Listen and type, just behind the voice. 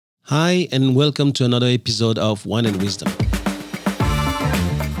Hi, and welcome to another episode of Wine and Wisdom.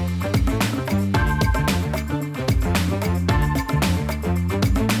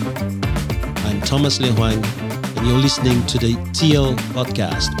 I'm Thomas Le Huang, and you're listening to the TL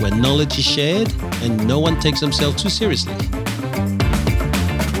podcast, where knowledge is shared and no one takes themselves too seriously.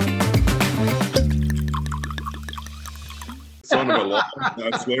 Son of a lie.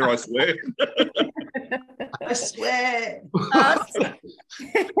 I swear. I swear.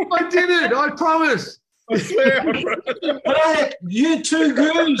 I did it. I promise. I swear. But you two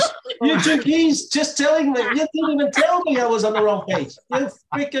geese, just telling me. You didn't even tell me I was on the wrong page. You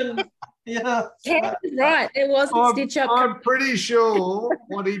freaking, Yeah, right. It wasn't stitch up. I'm pretty sure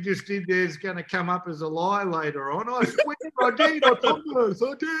what he just did there is going to come up as a lie later on. I swear I did. I promise.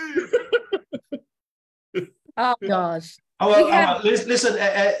 I did. Oh gosh. Oh, well, listen,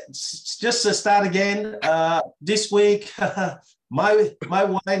 just to start again, this week, my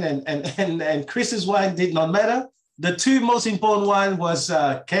wine and Chris's wine did not matter. The two most important wine was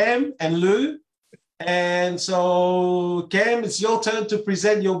Cam and Lou. And so, Cam, it's your turn to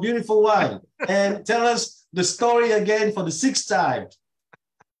present your beautiful wine and tell us the story again for the sixth time.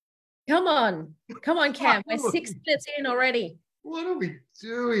 Come on, Cam. We're 6 minutes in already. What are we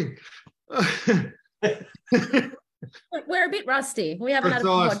doing? We're a bit rusty. We haven't had a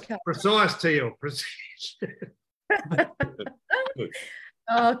podcast. Precise, Teal.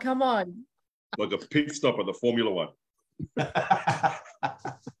 Oh, come on. Like a pit stop at the Formula One.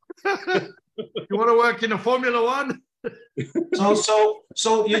 You want to work in a Formula One?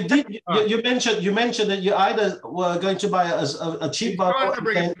 So you did. You mentioned that you either were going to buy a cheap bottle. Trying to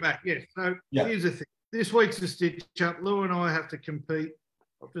bring it back. Yes. So Here's the thing. This week's a stitch up. Lou and I have to compete.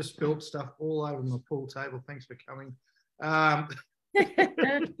 I've just spilled stuff all over my pool table. Thanks for coming. Hope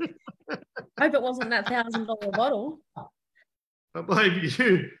it wasn't that $1,000 bottle. I blame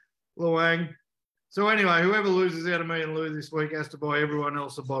you, Luang. So anyway, whoever loses out of me and Lou this week has to buy everyone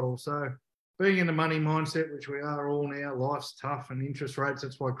else a bottle. So being in the money mindset, which we are all now, life's tough and interest rates.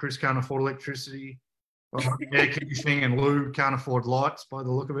 That's why Chris can't afford electricity, air conditioning, and Lou can't afford lights by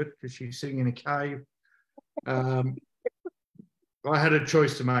the look of it because she's sitting in a cave. I had a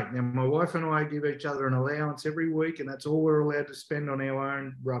choice to make. Now, my wife and I give each other an allowance every week, and that's all we're allowed to spend on our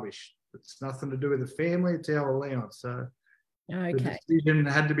own rubbish. It's nothing to do with the family. It's our allowance. So the decision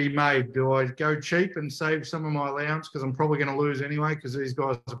had to be made. Do I go cheap and save some of my allowance because I'm probably going to lose anyway because these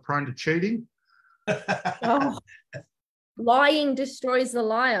guys are prone to cheating? Oh, lying destroys the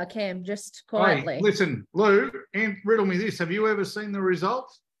liar, Cam, just quietly. Hey, listen, Lou, and riddle me this. Have you ever seen the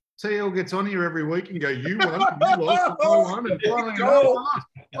results? TL gets on here every week and go, you won, you lost, I won, and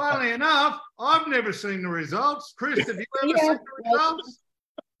finally enough, I've never seen the results. Chris, have you ever seen the results?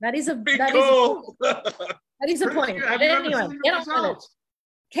 That is a point. Have you Anyway, ever seen get the on with it. results?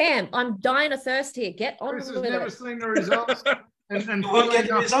 Cam, I'm dying of thirst here. Get on Chris with has it. never seen the results. And We'll get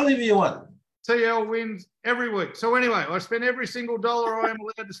the result if you want. TL wins every week. So anyway, I spend every single dollar I am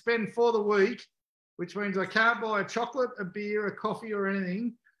allowed to spend for the week, which means I can't buy a chocolate, a beer, a coffee, or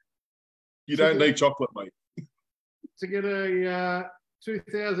anything. You don't need chocolate, mate. To get a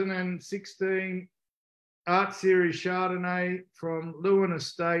 2016 Art Series Chardonnay from Lewin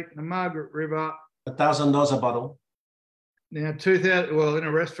Estate and the Margaret River. $1,000 a bottle. Now, 2000, well, in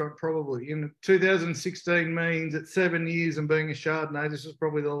a restaurant probably. In 2016 means at 7 years and being a Chardonnay, this is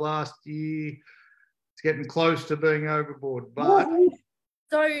probably the last year. It's getting close to being overboard. But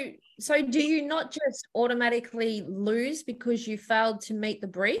So do you not just automatically lose because you failed to meet the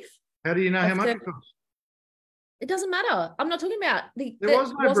brief? how do you know how much it costs? It doesn't matter. I'm not talking about There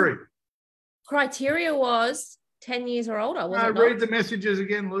was no brief. Criteria was 10 years or older. Read the messages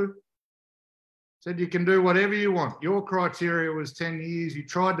again, Lou. Said you can do whatever you want. Your criteria was 10 years. You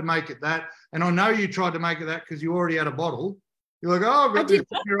tried to make it that. And I know you tried to make it that because you already had a bottle. You're like, oh, I've got this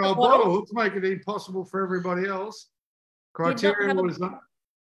 10-year-old bottle. Let's make it impossible for everybody else. Criteria was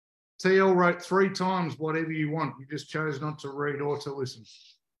TL wrote 3 times whatever you want. You just chose not to read or to listen.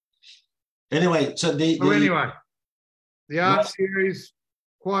 Anyway, the Art Series,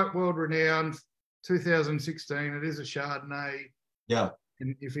 quite world-renowned, 2016. It is a Chardonnay. Yeah.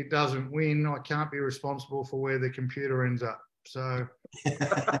 And if it doesn't win, I can't be responsible for where the computer ends up. So,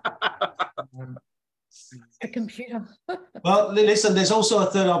 the computer. Well, listen. There's also a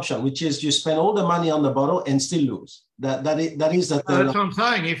third option, which is you spend all the money on the bottle and still lose. That is the third. That's what I'm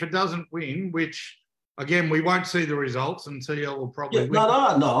saying. If it doesn't win, which again we won't see the results, and TL will probably win.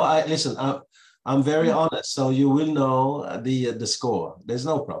 No. Listen. I'm very honest, so you will know the score. There's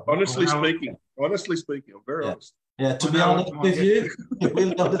no problem. Honestly speaking, I'm very honest. Yeah, to be honest with you, you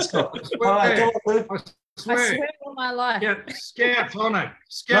will know the score. All right, I swear. I swear on my life. Yeah, scouts on it.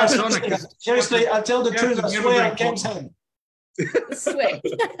 Scouts on it. 'cause Seriously, I tell the Scouts truth. I have never swear been on Cam's caught. hand. Swear.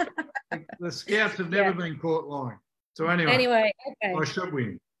 The scouts have never been caught lying. So Anyway, okay. I should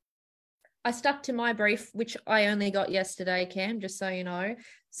win. I stuck to my brief, which I only got yesterday, Cam, just so you know.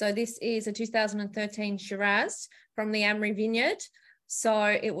 So this is a 2013 Shiraz from the Amri Vineyard.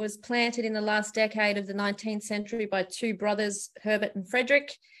 So it was planted in the last decade of the 19th century by two brothers, Herbert and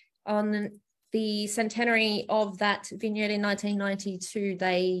Frederick. On the centenary of that vineyard in 1992,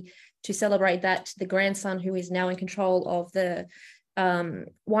 to celebrate that, the grandson, who is now in control of the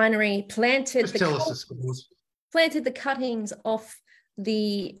winery, planted Just tell us the scores. planted the cuttings off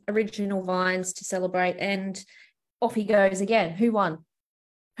the original vines to celebrate, and off he goes again. Who won?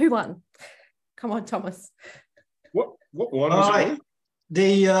 Come on, Thomas. What one All was right. it?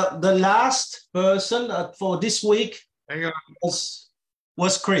 The last person for this week Hang on. was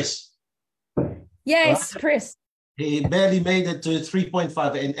Chris. Yes, Chris. He barely made it to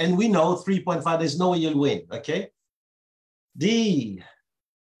 3.5, and we know 3.5. There's no way you'll win. Okay.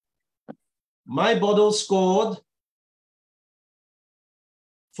 My bottle scored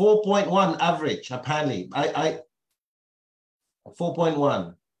 4.1 average. Apparently, I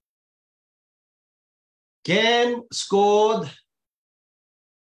 4.1. Cam scored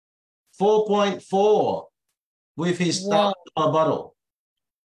 4.4 with his Wow. bottle.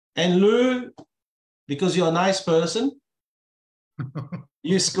 And Lou, because you're a nice person,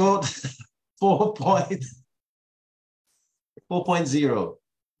 you scored 4.0.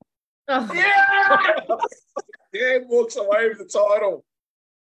 Oh, Yeah! Yeah, walks away with the title.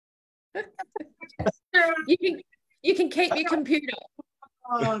 you can keep your computer.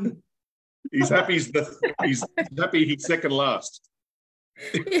 He's happy. He's happy. He's second last.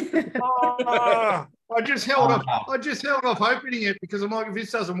 Oh, I just held off opening it because I'm like, if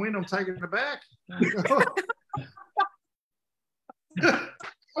this doesn't win, I'm taking it back.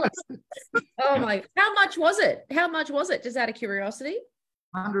 Oh my! How much was it? Just out of curiosity.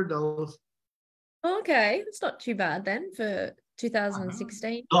 $100. Okay, it's not too bad then for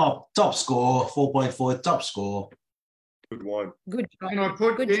 2016. Top score, 4.4. Top score. Good one. Good job. And I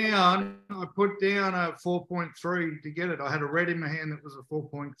put Good down a 4.3 to get it. I had a red in my hand that was a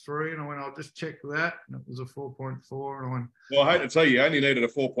 4.3, and I went, I'll just check that, and it was a 4.4, and I went, Well, I hate to tell you, you only needed a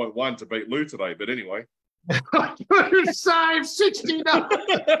 4.1 to beat Lou today, but anyway. I could have saved $60.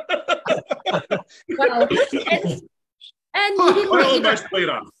 Well, and you didn't I let your almost beat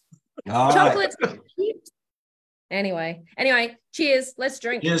her. All right. chocolates. Anyway, cheers. Let's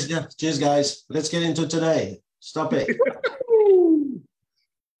drink. Cheers, guys. Let's get into today. Stop it.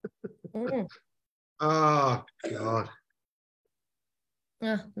 Mm. Oh, God.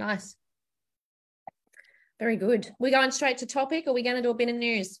 Oh, nice. Very good. We're going straight to topic, or are we going to do a bit of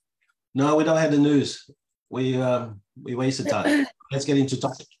news? No, we don't have the news. We wasted time. Let's get into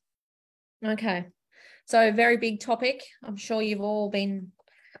topic. Okay. So very big topic. I'm sure you've all been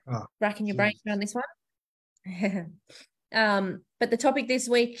racking your brains around this one. But the topic this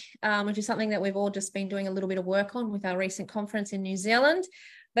week, which is something that we've all just been doing a little bit of work on with our recent conference in New Zealand,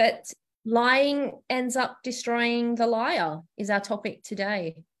 but lying ends up destroying the liar is our topic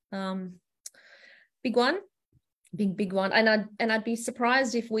today. Big one, big one. And I'd be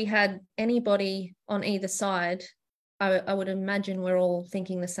surprised if we had anybody on either side. I would imagine we're all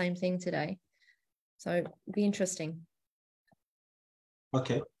thinking the same thing today. So it'd be interesting.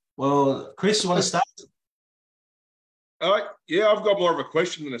 Okay. Well, Chris, you want to start? Yeah, I've got more of a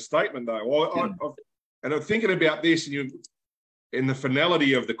question than a statement, though. And I'm thinking about this, and in the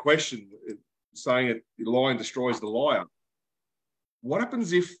finality of the question, saying it, lying destroys the liar. What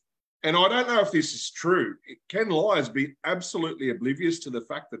happens if, and I don't know if this is true, can liars be absolutely oblivious to the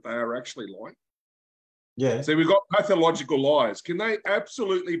fact that they are actually lying? Yeah. So we've got pathological liars. Can they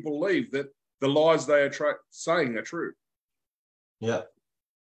absolutely believe that the lies they are saying are true? Yeah.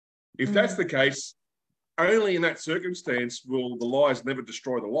 If that's the case, only in that circumstance will the lies never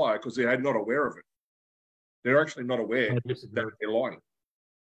destroy the liar, because they're not aware of it. They're actually not aware that they're lying.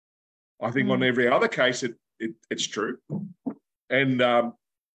 I think on every other case, it's true. And I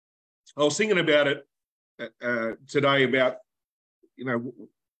was thinking about it today about,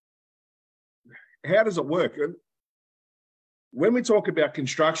 how does it work? And when we talk about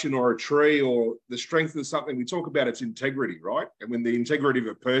construction or a tree or the strength of something, we talk about its integrity, right? And when the integrity of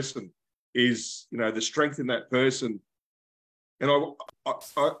a person is, the strength in that person. And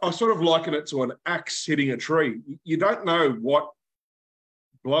I sort of liken it to an axe hitting a tree. You don't know what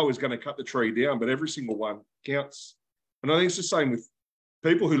blow is going to cut the tree down, but every single one counts. And I think it's the same with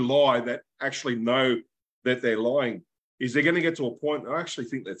people who lie that actually know that they're lying. Is they're going to get to a point, I actually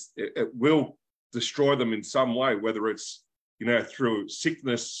think it will destroy them in some way, whether it's, through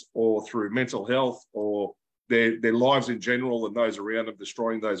sickness or through mental health or their lives in general and those around them,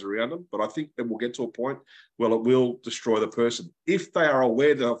 destroying those around them. But I think that we'll get to a point where it will destroy the person if they are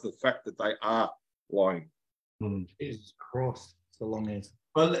aware of the fact that they are lying. Jesus Christ, it's a long answer.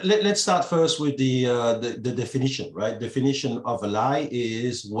 Well, let's start first with the definition, right? Definition of a lie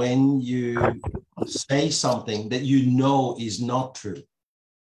is when you say something that you know is not true.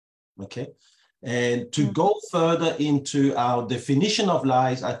 Okay. And to go further into our definition of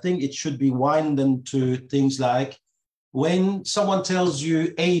lies, I think it should be widened to things like when someone tells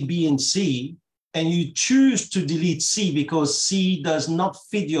you A, B, and C, and you choose to delete C because C does not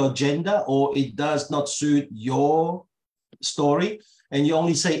fit your agenda or it does not suit your story, and you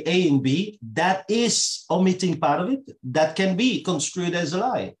only say A and B, that is omitting part of it. That can be construed as a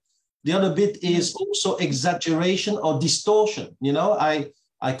lie. The other bit is also exaggeration or distortion.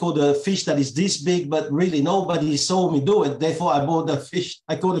 I caught a fish that is this big, but really nobody saw me do it. Therefore, I bought the fish.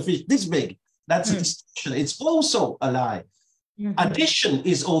 I caught a fish this big. That's a distortion. It's also a lie. Addition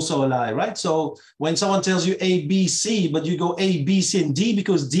is also a lie, right? So when someone tells you A, B, C, but you go A, B, C, and D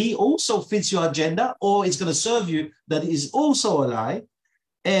because D also fits your agenda or it's going to serve you, that is also a lie.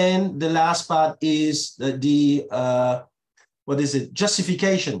 And the last part is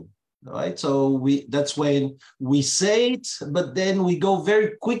justification. Right, so that's when we say it, but then we go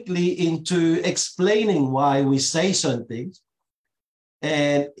very quickly into explaining why we say certain things,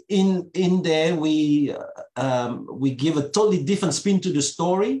 and in there we give a totally different spin to the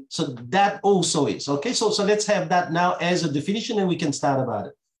story. So that also is okay. So let's have that now as a definition, and we can start about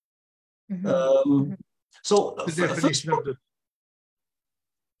it. So the definition of the.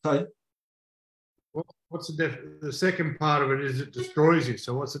 Sorry. What's the second part of it is it destroys you.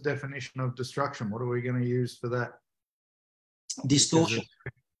 So what's the definition of destruction? What are we going to use for that? Distortion.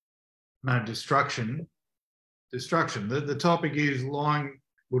 No, destruction. Destruction. The topic is lying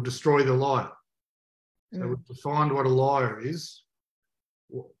will destroy the liar. So we've defined what a liar is.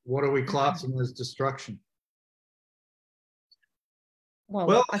 What are we classing as destruction?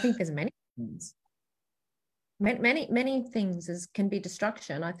 Well, I think there's many things. Many things can be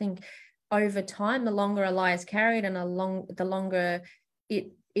destruction. I think over time, the longer a lie is carried and the longer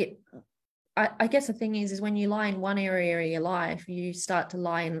I guess the thing is when you lie in one area of your life, you start to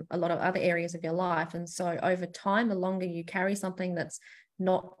lie in a lot of other areas of your life. And so over time, the longer you carry something that's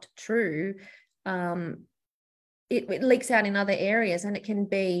not true, it leaks out in other areas, and it can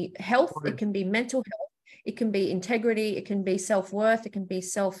be health, it can be mental health, it can be integrity, it can be self-worth, it can be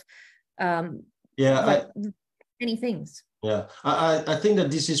many things. Yeah, I think that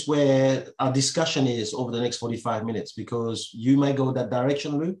this is where our discussion is over the next 45 minutes, because you may go that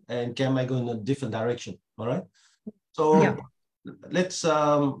direction, Lou, and Cam may go in a different direction. All right. So let's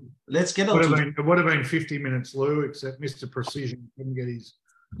get on. It would have been 50 minutes, Lou, except Mr. Precision couldn't get his.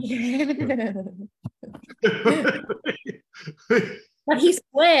 But he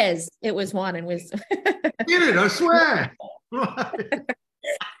swears it was wine and wisdom. Did it? I swear.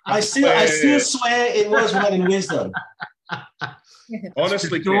 I still swear it was wine and wisdom.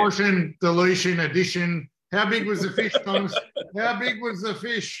 Honestly, distortion, dilution, addition. How big was the fish, Thomas? How big was the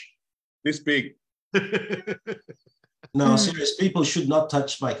fish? This big. No, serious. People should not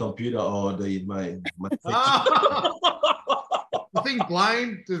touch my computer or my I think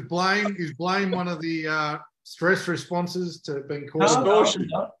is blame one of the stress responses to being caught.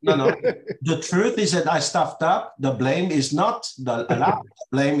 No. The truth is that I stuffed up. The blame is not the alarm. The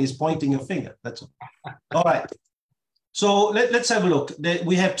blame is pointing a finger. That's all right. So let's have a look.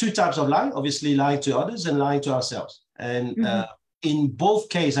 We have two types of lying, obviously lying to others and lying to ourselves. And in both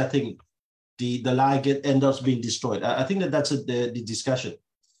cases, I think the lie ends up being destroyed. I think that's the discussion.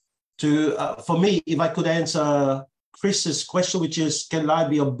 For me, if I could answer Chris's question, which is, can lie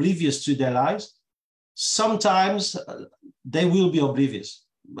be oblivious to their lives? Sometimes they will be oblivious,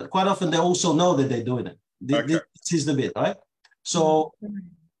 but quite often they also know that they're doing it. This is the bit, right? So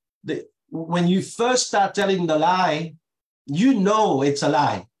when you first start telling the lie, you know it's a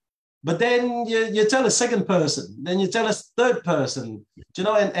lie, but then you tell a second person, then you tell a third person,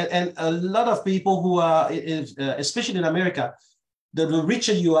 and a lot of people who are, especially in America, the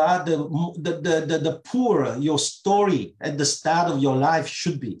richer you are, the poorer your story at the start of your life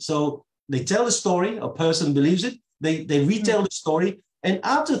should be. So they tell the story, a person believes it, they retell the story, and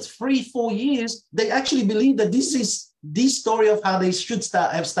after 3-4 years, they actually believe that this is the story of how they should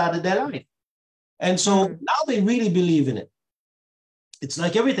have started their life. And so now they really believe in it. It's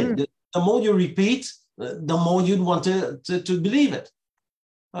like everything. The more you repeat, the more you'd want to believe it.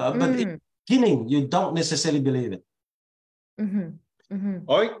 But in the beginning, you don't necessarily believe it.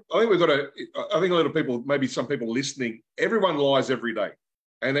 I think we've got to, I think a lot of people, maybe some people listening, everyone lies every day.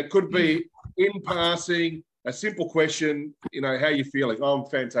 And it could be in passing, a simple question, how you feeling? Oh, I'm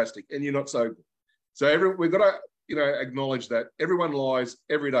fantastic. And you're not so good. So we've got to, acknowledge that everyone lies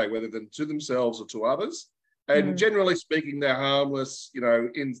every day, whether than to themselves or to others. And generally speaking, they're harmless,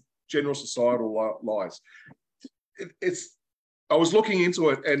 in general societal lies. I was looking into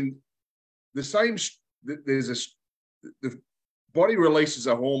it, and the body releases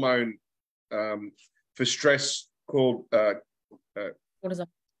a hormone for stress called cortisol.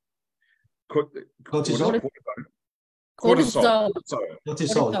 Cortisol.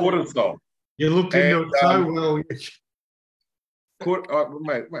 You looked into it so well.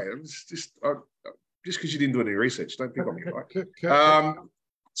 Mate, just because you didn't do any research, don't pick on me, right?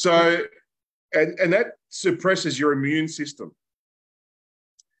 So that suppresses your immune system.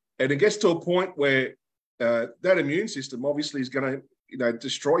 And it gets to a point where that immune system obviously is going to,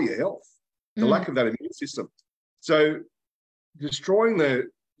 destroy your health, the lack of that immune system. So destroying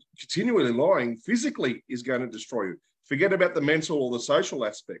continually lying physically is going to destroy you. Forget about the mental or the social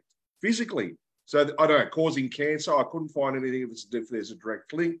aspect. Physically. So, I don't know, causing cancer, I couldn't find anything if there's a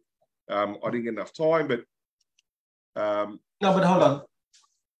direct link. I didn't get enough time, but... No, but hold on.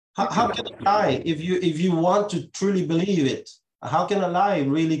 How can a lie, if you want to truly believe it, how can a lie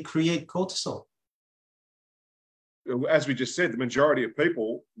really create cortisol? As we just said, the majority of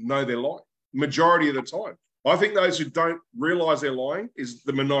people know they're lying. Majority of the time. I think those who don't realise they're lying is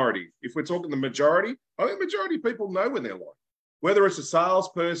the minority. If we're talking the majority, I think the majority of people know when they're lying. Whether it's a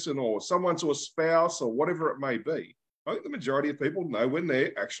salesperson or someone to a spouse or whatever it may be, I think the majority of people know when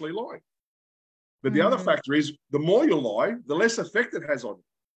they're actually lying. But the other factor is the more you lie, the less effect it has on you.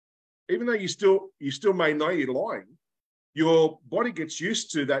 Even though you still may know you're lying, your body gets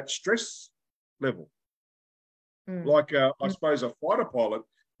used to that stress level. Like I suppose a fighter pilot,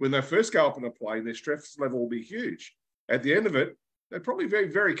 when they first go up in a plane, their stress level will be huge. At the end of it, they're probably very,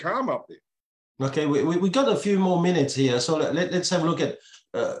 very calm up there. Okay, we got a few more minutes here, so let's have a look at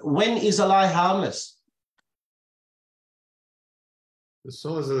when is a lie harmless? The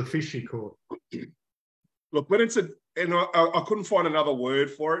size of the fish you caught. Look, when it's and I couldn't find another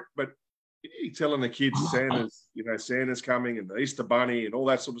word for it, but you're telling the kids Santa's coming and the Easter Bunny and all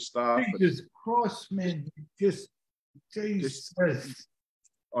that sort of stuff. Jesus Christ, man! Jesus.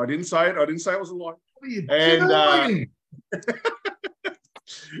 I didn't say it. I didn't say it was a lie. What are you doing?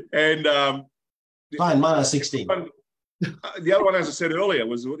 And fine, mine are 16. The other one, as I said earlier,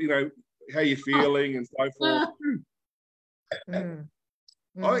 was how you're feeling and so forth.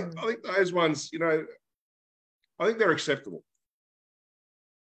 I think those ones, I think they're acceptable.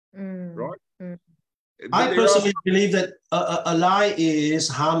 Right? I personally believe that a lie is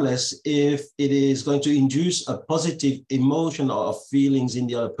harmless if it is going to induce a positive emotion or feelings in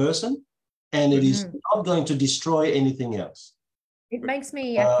the other person, and it is not going to destroy anything else. It makes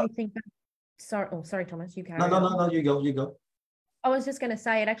me actually think back. Sorry, Thomas, you carry on. No, you go. I was just going to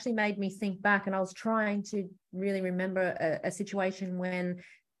say, it actually made me think back, and I was trying to really remember a situation when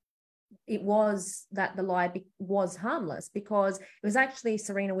it was that the lie was harmless, because it was actually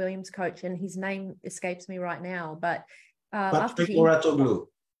Serena Williams' coach, and his name escapes me right now, but after she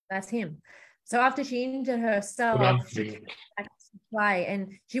that's him. So after she injured herself, she came back to play,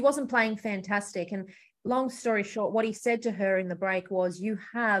 and she wasn't playing fantastic. And long story short, what he said to her in the break was, "You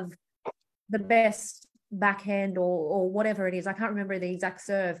have the best backhand or whatever it is." I can't remember the exact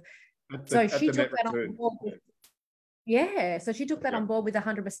serve. So she took that on board. So she took that on board with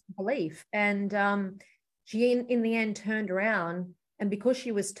 100% belief, and she in the end turned around, and because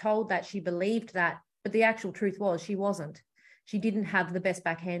she was told that, she believed that, but the actual truth was she didn't have the best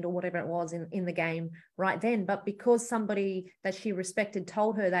backhand or whatever it was in the game right then, but because somebody that she respected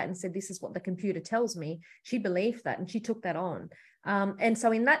told her that and said, "This is what the computer tells me," she believed that and she took that on. And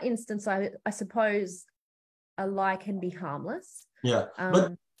so in that instance, I suppose a lie can be harmless. Yeah,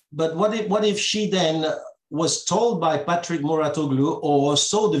 but what if she then was told by Patrick Mouratoglou, or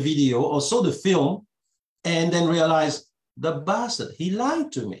saw the video or saw the film, and then realized, the bastard, he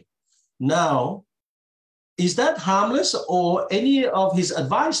lied to me. Now, is that harmless, or any of his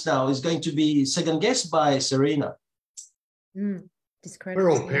advice now is going to be second guessed by Serena? We're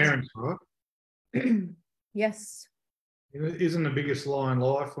all parents, right? Yes. Isn't the biggest lie in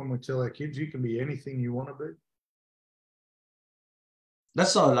life when we tell our kids you can be anything you want to be?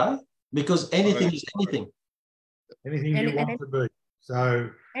 That's not a lie, because anything is anything. Anything you want to be. So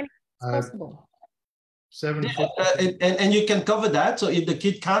it's possible. 7 foot. And you can cover that. So if the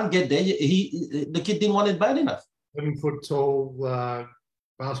kid can't get there, the kid didn't want it bad enough. 7 foot tall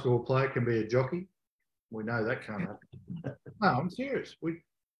basketball player can be a jockey. We know that can't happen. No, I'm serious. Right.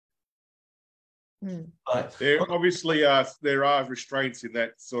 There obviously there are restraints in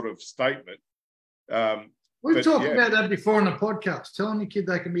that sort of statement. We've talked about that before on the podcast, telling your kid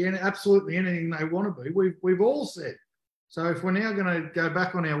they can be absolutely anything they want to be. We've all said. So if we're now going to go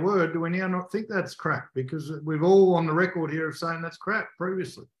back on our word, do we now not think that's crap? Because we've all on the record here of saying that's crap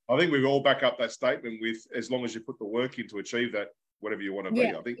previously. I think we've all back up that statement with, as long as you put the work in to achieve that, whatever you want to be.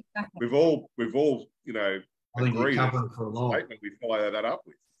 I think we've all, you know, agreed for a statement we follow that up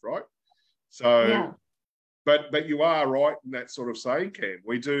with, right? So, but you are right in that sort of saying, Cam.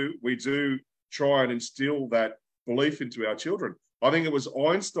 We do try and instill that belief into our children. I think it was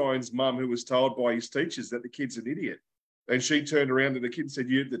Einstein's mum who was told by his teachers that the kid's an idiot. And she turned around to the kid and said,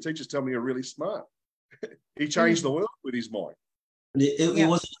 the teachers tell me you're really smart. He changed the world with his mind. It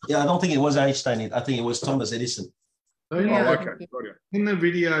was, I don't think it was Einstein. I think it was Thomas Edison. Okay. In the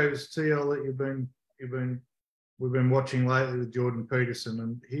videos, TL, that we've been watching lately with Jordan Peterson,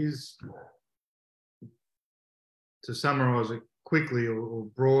 and his, to summarise it quickly or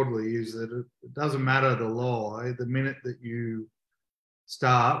broadly, is that it doesn't matter the lie. The minute that you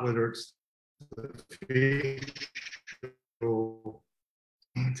start, whether it's the fish or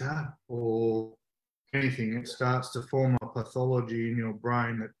cancer or anything, it starts to form a pathology in your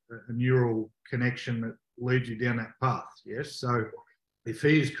brain, a neural connection that leads you down that path. Yes. So if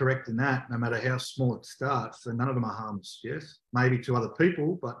he is correct in that, no matter how small it starts, then none of them are harmless. Yes. Maybe to other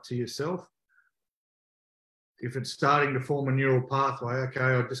people, but to yourself. If it's starting to form a neural pathway, okay,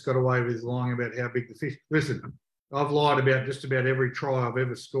 I just got away with lying about how big the fish. Listen, I've lied about just about every try I've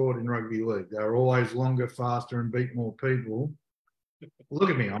ever scored in rugby league. They're always longer, faster, and beat more people. Look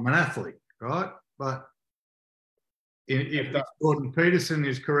at me, I'm an athlete, right? But if Jordan Peterson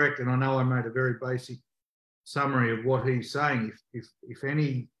is correct, and I know I made a very basic summary of what he's saying, if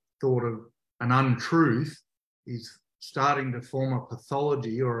any thought of an untruth is starting to form a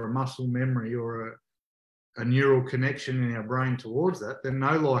pathology or a muscle memory or a neural connection in our brain towards that, then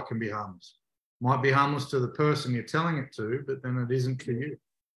no lie can be harmless. Might be harmless to the person you're telling it to, but then it isn't for you.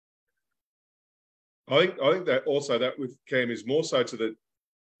 I think that also that with Cam is more so to the,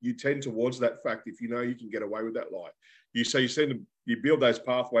 you tend towards that fact if you know you can get away with that lie. You build those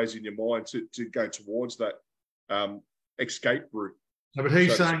pathways in your mind to go towards that escape route. No, but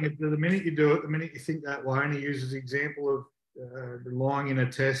he's saying that the minute you do it, the minute you think that way, and he uses the example of lying in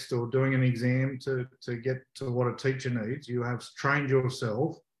a test or doing an exam to get to what a teacher needs, you have trained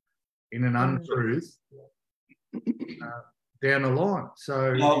yourself in an untruth down the line.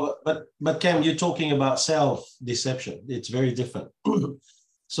 So, no, but Cam, you're talking about self-deception. It's very different.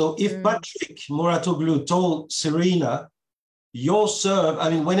 So if Patrick Mouratoglou told Serena, your serve, I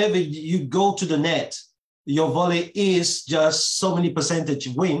mean, whenever you go to the net, your volley is just so many percentage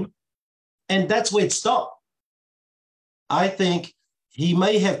win, and that's where it stopped. I think he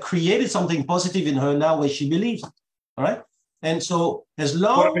may have created something positive in her now where she believes it, all right? And so as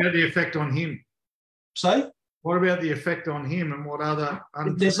long... What about the effect on him? Sorry? What about the effect on him and what other...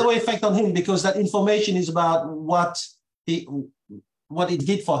 There's no effect on him because that information is about what it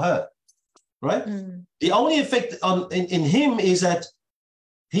did for her, right? The only effect in him is that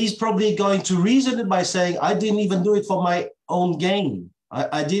he's probably going to reason it by saying, I didn't even do it for my own gain.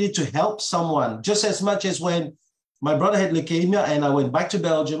 I did it to help someone, just as much as when my brother had leukemia and I went back to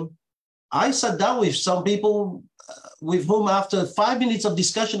Belgium. I sat down with some people with whom after 5 minutes of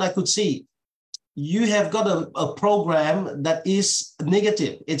discussion, I could see, you have got a program that is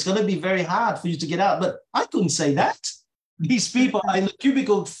negative. It's going to be very hard for you to get out. But I couldn't say that. These people are in the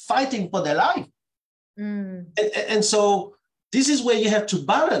cubicle fighting for their life. And so this is where you have to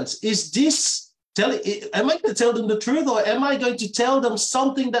balance. Is this, am I going to tell them the truth, or am I going to tell them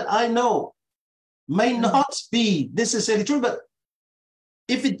something that I know may not be necessarily true, but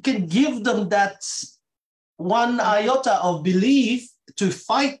if it can give them that one iota of belief to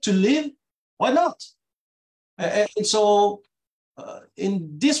fight to live, why not? And so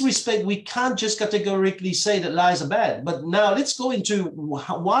in this respect, we can't just categorically say that lies are bad. But now let's go into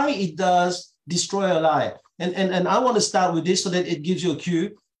why it does destroy a lie. And I want to start with this so that it gives you a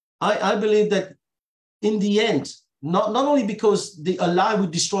cue. I believe that in the end, not only because a lie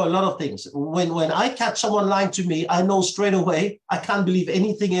would destroy a lot of things. When I catch someone lying to me, I know straight away I can't believe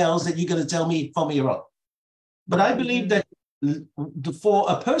anything else that you're going to tell me from me wrong. But I believe that for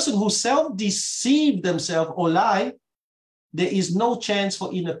a person who self-deceive themselves or lie, there is no chance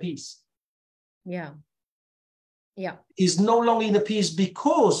for inner peace. Yeah. Is no longer inner peace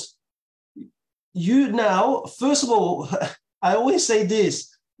because you now, first of all, I always say this,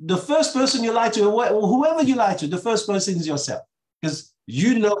 the first person you lie to, whoever you lie to, the first person is yourself, because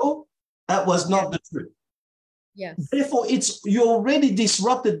you know that was not the truth. Yes. Therefore, you already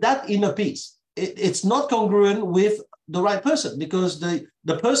disrupted that inner peace. It's not congruent with the right person, because the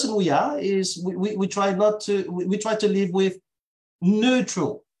person we are is we try to live with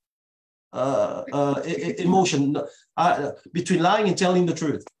neutral emotion between lying and telling the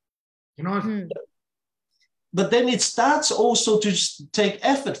truth. You know, But then it starts also to take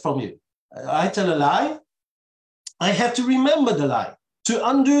effort from you. I tell a lie, I have to remember the lie. To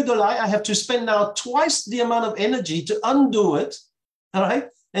undo the lie, I have to spend now twice the amount of energy to undo it, all right,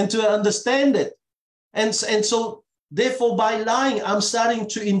 and to understand it. And so, therefore, by lying, I'm starting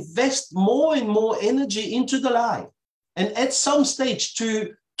to invest more and more energy into the lie. And at some stage,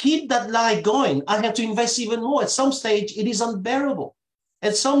 to keep that lie going, I have to invest even more. At some stage, it is unbearable.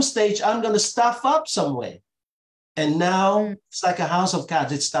 At some stage, I'm going to stuff up somewhere. And now it's like a house of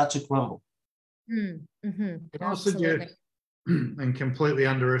cards. It starts to crumble. Can I suggest, and completely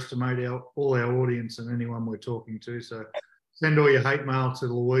underestimate all our audience and anyone we're talking to, so send all your hate mail to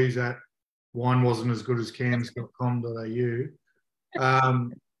Louise at winewasn'tasgoodascams.com.au.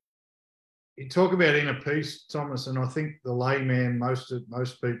 You talk about inner peace, Thomas, and I think the layman, most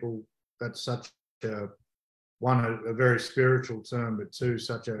people, that's such a very spiritual term, but two,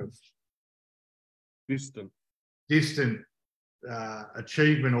 such a distant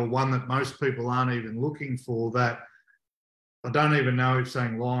achievement, or one that most people aren't even looking for, that I don't even know if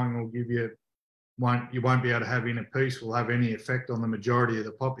saying lying will give you, you won't be able to have inner peace, will have any effect on the majority of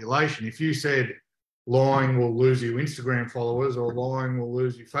the population. If you said lying will lose you Instagram followers, or lying will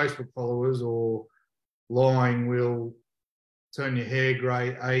lose you Facebook followers, or lying will turn your hair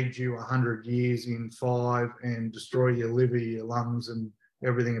grey, age you 100 years in 5, and destroy your liver, your lungs, and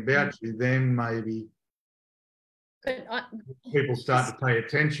everything about you, then maybe people start to pay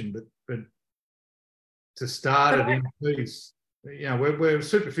attention. But to start it in peace, you know, we're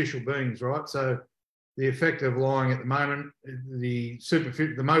superficial beings, right? So the effect of lying at the moment, the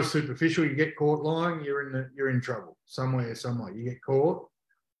most superficial, you get caught lying, you're in trouble somewhere. You get caught.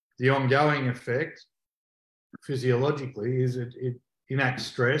 The ongoing effect, physiologically, is it enacts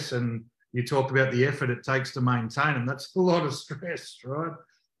stress, and you talk about the effort it takes to maintain them. That's a lot of stress, right?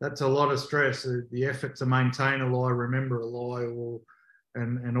 That's a lot of stress. The effort to maintain a lie, remember a lie,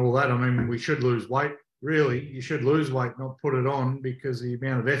 and all that. I mean, we should lose weight. Really, you should lose weight, not put it on, because the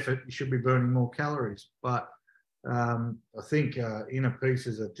amount of effort, you should be burning more calories. But I think inner peace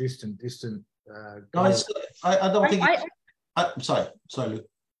is a distant goal. No, I don't think. Sorry, Luke.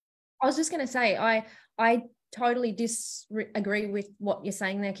 I was just going to say, I totally disagree with what you're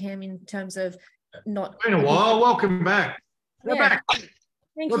saying there, Cam, in terms of not. It's been a while. Welcome back. Go back.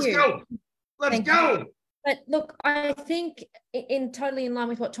 Thank Let's you. go. Let's go. But look, I think totally in line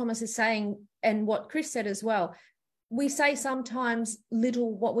with what Thomas is saying and what Chris said as well, we say sometimes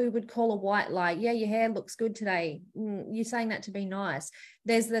little, what we would call a white lie. Yeah, your hair looks good today. You're saying that to be nice.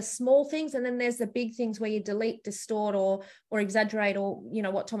 There's the small things, and then there's the big things where you delete, distort, or exaggerate, or, you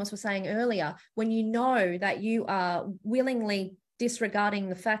know, what Thomas was saying earlier, when you know that you are willingly disregarding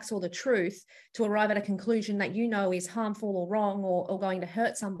the facts or the truth to arrive at a conclusion that you know is harmful or wrong or going to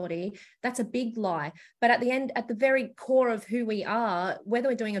hurt somebody. That's a big lie. But at the end, at the very core of who we are, whether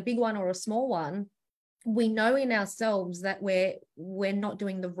we're doing a big one or a small one, we know in ourselves that we're not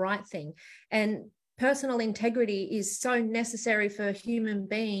doing the right thing. And personal integrity is so necessary for human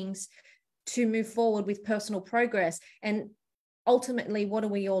beings to move forward with personal progress. And ultimately, what are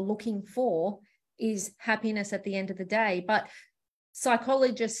we all looking for is happiness at the end of the day. But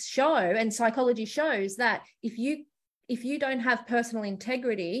psychologists show, and psychology shows, that if you don't have personal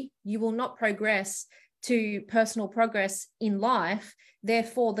integrity, you will not progress to personal progress in life.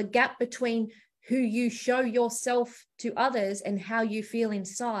 Therefore, the gap between who you show yourself to others and how you feel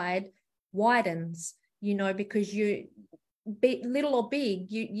inside widens, you know, because you, be little or big,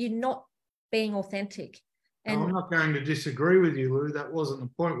 you're not being authentic. And no, I'm not going to disagree with you, Lou. That wasn't the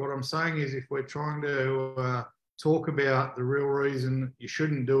point. What I'm saying is, if we're trying to talk about the real reason you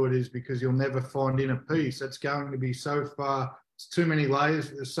shouldn't do it is because you'll never find inner peace, that's going to be so far, it's too many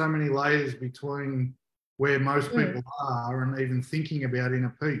layers. There's so many layers between where most people are and even thinking about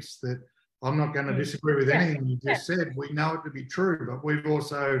inner peace, that I'm not going to disagree with anything you just said. We know it to be true, but we've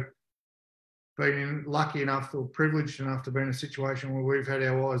also been lucky enough or privileged enough to be in a situation where we've had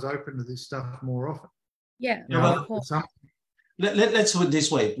our eyes open to this stuff more often. Yeah. You know, let's put it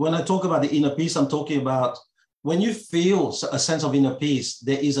this way. When I talk about the inner peace, I'm talking about when you feel a sense of inner peace,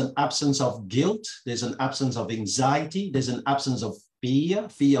 there is an absence of guilt, there's an absence of anxiety, there's an absence of fear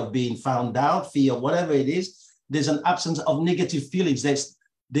of being found out, fear of whatever it is. There's an absence of negative feelings.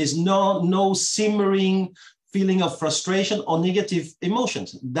 There's no simmering feeling of frustration or negative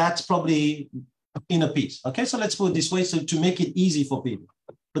emotions. That's probably inner peace. Okay, so let's put it this way, so to make it easy for people.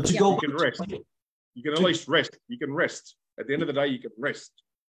 But to go, you can rest. You can at least rest. You can rest. At the end of the day, you can rest.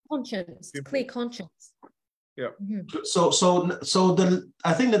 Conscience, clear conscience. Yeah. Mm-hmm. So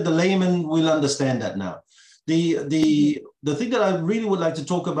I think that the layman will understand that now. The thing that I really would like to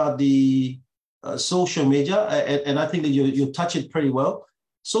talk about, the social media, and I think that you touch it pretty well.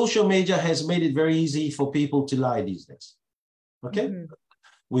 Social media has made it very easy for people to lie these days. Okay. Mm-hmm.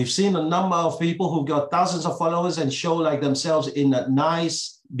 We've seen a number of people who got thousands of followers and show like themselves in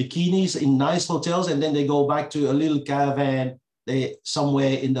nice bikinis, in nice hotels, and then they go back to a little caravan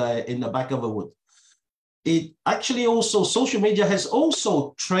somewhere in the back of a wood. It actually also, social media has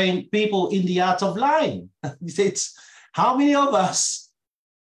also trained people in the art of lying. It's how many of us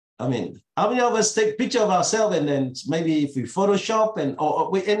take a picture of ourselves and then maybe if we Photoshop and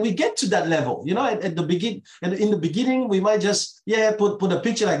we get to that level, you know, at the begin, and in the beginning, we might just, put a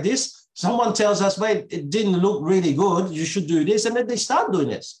picture like this. Someone tells us, wait, it didn't look really good. You should do this. And then they start doing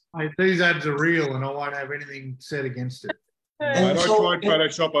this. These ads are real and I won't have anything said against it. I tried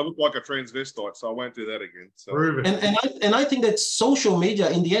Photoshop. I look like a transvestite, so I won't do that again. So. And I think that social media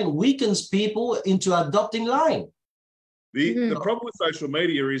in the end weakens people into adopting lying. The problem with social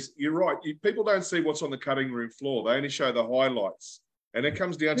media is, you're right, people don't see what's on the cutting room floor. They only show the highlights. And it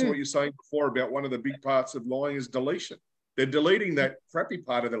comes down to what you're saying before about one of the big parts of lying is deletion. They're deleting that crappy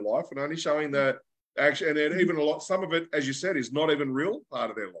part of their life and only showing the action. And then even some of it, as you said, is not even real part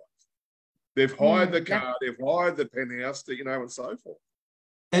of their life. They've hired the car, they've hired the penthouse, and so forth.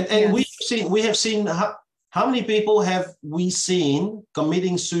 And we have seen how many people have we seen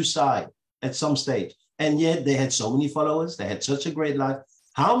committing suicide at some stage? And yet they had so many followers. They had such a great life.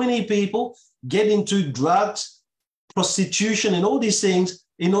 How many people get into drugs, prostitution, and all these things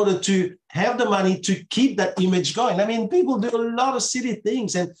in order to have the money to keep that image going? I mean, people do a lot of silly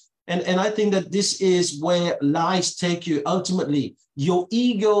things. And I think that this is where lies take you. Ultimately, your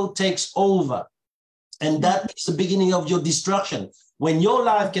ego takes over. And that is the beginning of your destruction. When your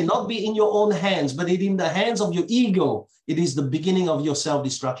life cannot be in your own hands, but it in the hands of your ego, it is the beginning of your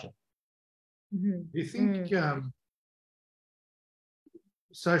self-destruction. Do you think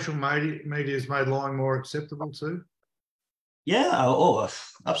social media has made lying more acceptable too? Yeah,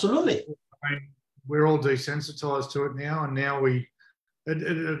 absolutely. I mean, we're all desensitized to it now, and now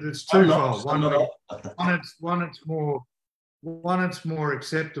it's twofold. One, it's more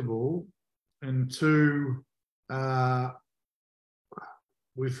acceptable, and two,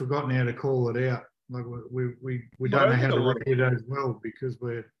 we've forgotten how to call it out. Like we don't know how to read it as well because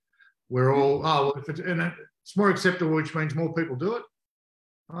we're all, if it's more acceptable, which means more people do it.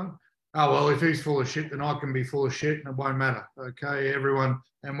 Right? Oh, well, if he's full of shit, then I can be full of shit and it won't matter. Okay, everyone.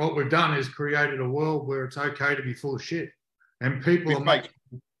 And what we've done is created a world where it's okay to be full of shit. And people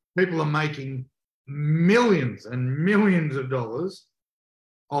are making millions and millions of dollars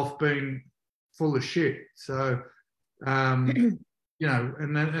off being full of shit. So, and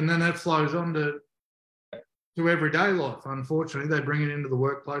then that flows on to everyday life. Unfortunately, they bring it into the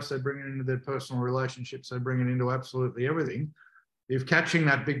workplace, they bring it into their personal relationships, they bring it into absolutely everything. If catching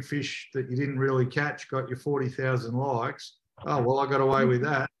that big fish that you didn't really catch got you 40,000 likes, oh, well, I got away with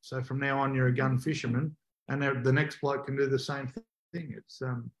that. So from now on, you're a gun fisherman, and the next bloke can do the same thing. It's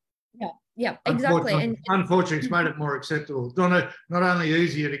yeah, exactly. Unfortunately, it's made it more acceptable. Not only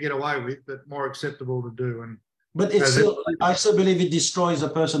easier to get away with, but more acceptable to do. But I still believe it destroys a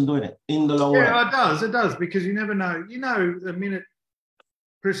person doing it in the long run. Yeah, it does, because you never know. You know, the minute,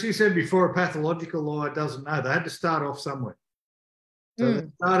 Chris, you said before, a pathological liar doesn't know. They had to start off somewhere. So they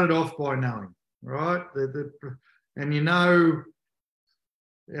started off by knowing, right? And you know,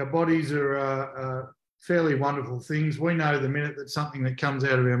 our bodies are fairly wonderful things. We know the minute that something that comes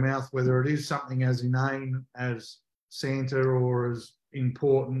out of our mouth, whether it is something as inane as Santa or as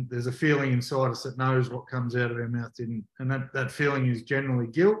important, there's a feeling inside us that knows what comes out of our mouth didn't, and that feeling is generally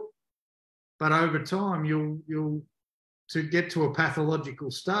guilt. But over time, you'll to get to a pathological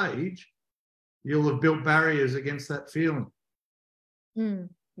stage, you'll have built barriers against that feeling. Yeah,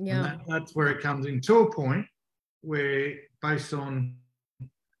 and that's where it comes into a point where, based on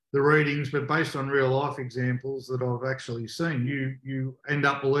the readings, but based on real life examples that I've actually seen, you end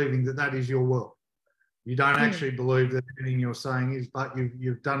up believing that is your world. You don't actually believe that anything you're saying is, but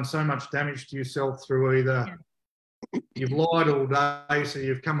you've done so much damage to yourself through either you've lied all day, so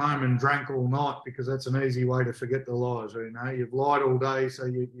you've come home and drank all night because that's an easy way to forget the lies. You know, you've lied all day, so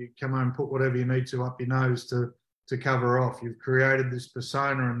you come home and put whatever you need to up your nose to cover off. You've created this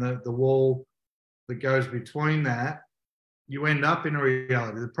persona, and the wall that goes between that, you end up in a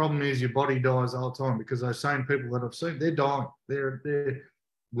reality. The problem is your body dies the whole time, because those same people that I've seen, they're dying.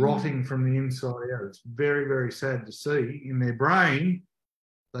 rotting from the inside out. It's very, very sad to see. In their brain,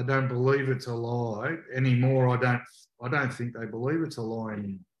 they don't believe it's a lie anymore. I don't think they believe it's a lie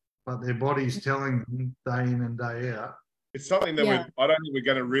anymore. But their body's telling them day in and day out. It's something that I don't think we're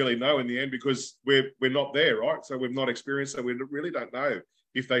going to really know in the end, because we're not there, right? So we've not experienced it. We really don't know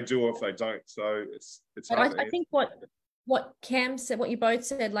if they do or if they don't. So it's hard. I think what Cam said, what you both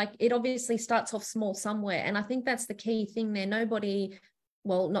said, like, it obviously starts off small somewhere. And I think that's the key thing there. Nobody,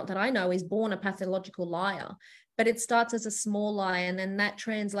 well, not that I know, is born a pathological liar, but it starts as a small lie, and then that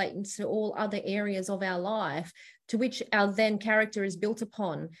translates into all other areas of our life to which our then character is built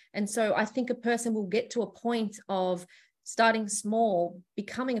upon. And so I think a person will get to a point of starting small,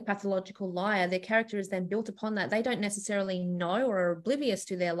 becoming a pathological liar. Their character is then built upon that. They don't necessarily know or are oblivious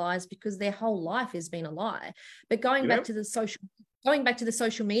to their lies because their whole life has been a lie. But going back to the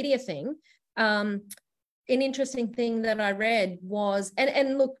social media thing, an interesting thing that I read was,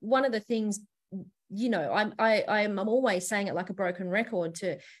 and look, one of the things, you know, I'm always saying it like a broken record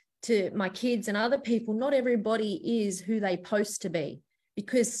to my kids and other people, not everybody is who they post to be.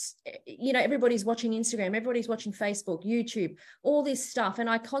 Because, you know, everybody's watching Instagram, everybody's watching Facebook, YouTube, all this stuff. And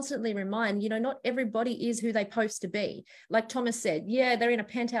I constantly remind, you know, not everybody is who they post to be. Like Thomas said, yeah, they're in a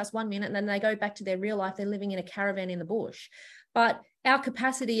penthouse 1 minute and then they go back to their real life. They're living in a caravan in the bush. But our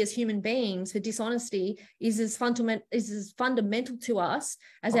capacity as human beings for dishonesty is as fundamental to us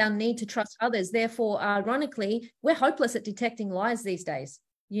as our need to trust others. Therefore, ironically, we're hopeless at detecting lies these days.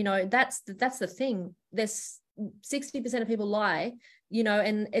 You know, that's the thing. There's 60% of people lie, you know,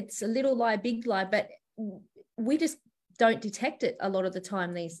 and it's a little lie, big lie, but we just don't detect it a lot of the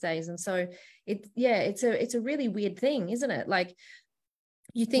time these days. And so it's a really weird thing, isn't it? Like,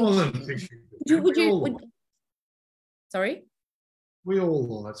 you think, sorry? We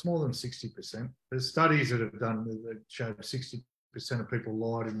all lie. It's more than 60%. There's studies that have done that showed 60% of people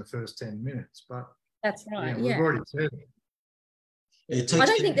lied in the first 10 minutes, but that's right. We've already said it. I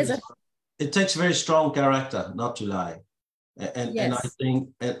don't think there's it takes very strong character not to lie. And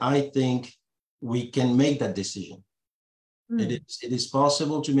I think we can make that decision. It is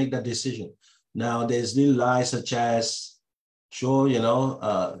possible to make that decision. Now, there's little lies such as, sure, you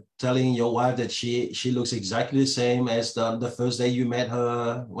know, telling your wife that she looks exactly the same as the first day you met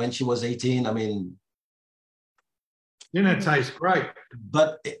her when she was 18. I mean, dinner tastes great,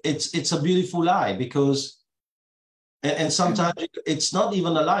 but it's a beautiful lie, because. And sometimes it's not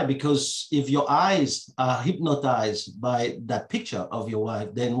even a lie, because if your eyes are hypnotized by that picture of your wife,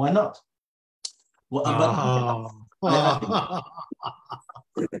 then why not? Well, that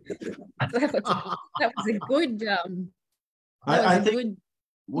was a good. I think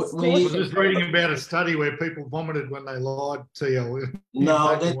I was just reading about a study where people vomited when they lied to you.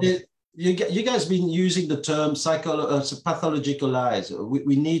 No, you guys been using the term pathological lies.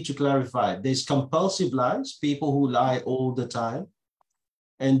 We need to clarify. There's compulsive lies, people who lie all the time.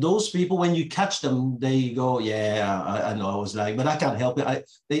 And those people, when you catch them, they go, yeah, I know I was lying, but I can't help it.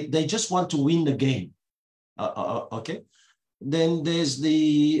 They just want to win the game. Okay. Then there's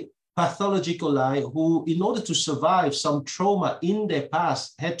the pathological lie who, in order to survive some trauma in their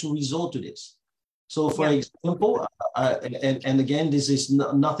past, had to resort to this. So, for example, and again, this is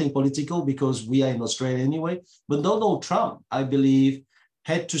nothing political because we are in Australia anyway, but Donald Trump, I believe,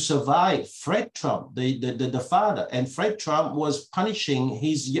 had to survive Fred Trump, the father. And Fred Trump was punishing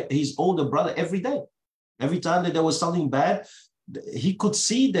his older brother every day. Every time that there was something bad, he could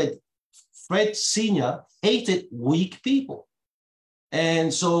see that Fred Sr. hated weak people.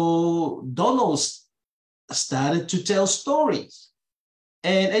 And so Donald started to tell stories.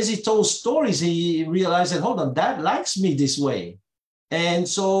 And as he told stories, he realized that, hold on, Dad likes me this way. And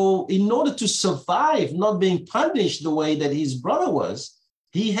so in order to survive not being punished the way that his brother was,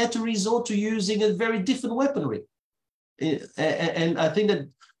 he had to resort to using a very different weaponry. And I think that,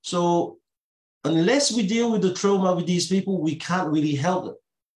 so unless we deal with the trauma with these people, we can't really help them.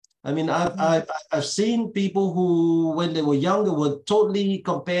 I mean, I've seen people who, when they were younger, were totally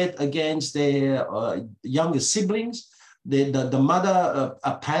compared against their younger siblings. The mother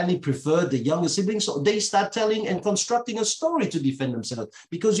apparently preferred the younger siblings, so they start telling and constructing a story to defend themselves,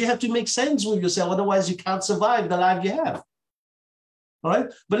 because you have to make sense with yourself, otherwise you can't survive the life you have. All right,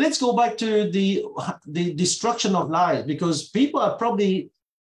 but let's go back to the destruction of lies, because people are probably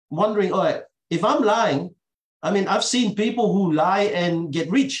wondering, all right, if I'm lying, I mean, I've seen people who lie and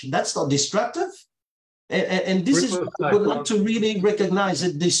get rich. That's not destructive. And this is what I would like to really recognize,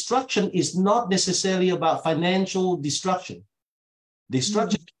 that destruction is not necessarily about financial destruction.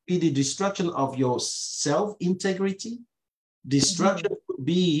 Destruction could be the destruction of your self-integrity. Destruction could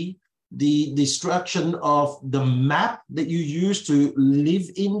be the destruction of the map that you use to live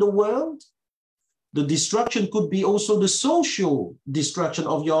in the world. The destruction could be also the social destruction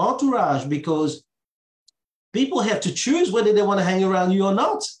of your entourage, because people have to choose whether they want to hang around you or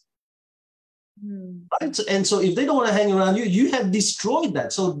not. Right? And so if they don't want to hang around you, you have destroyed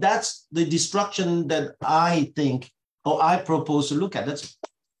that. So that's the destruction that I think, or I propose to look at.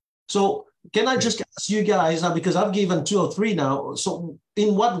 So can I just ask you guys now, because I've given 2 or 3 now. So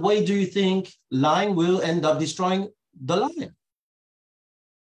in what way do you think lying will end up destroying the lion?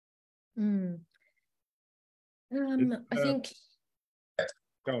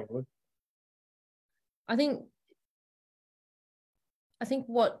 I think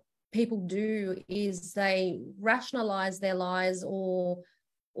what people do is they rationalize their lies or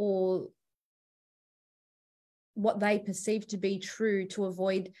what they perceive to be true to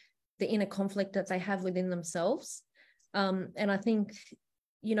avoid the inner conflict that they have within themselves. And I think,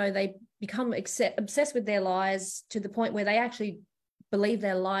 they become obsessed with their lies to the point where they actually believe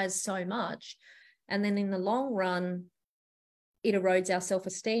their lies so much. And then in the long run, it erodes our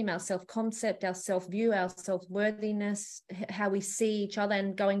self-esteem, our self-concept, our self-view, our self-worthiness, how we see each other.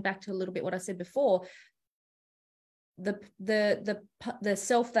 And going back to a little bit what I said before, the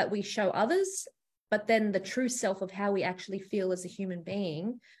self that we show others, but then the true self of how we actually feel as a human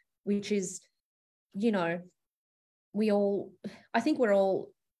being, which is, I think we're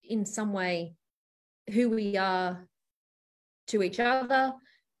all in some way who we are to each other.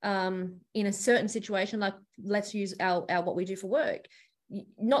 In a certain situation, like let's use our what we do for work.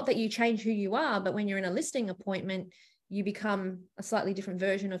 Not that you change who you are, but when you're in a listing appointment, you become a slightly different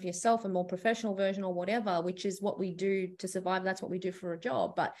version of yourself, a more professional version or whatever, which is what we do to survive. That's what we do for a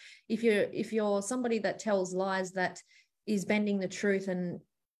job. But if you're somebody that tells lies, that is bending the truth and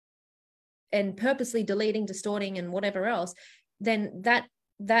purposely deleting, distorting, and whatever else, then that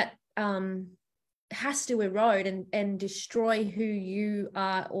has to erode and destroy who you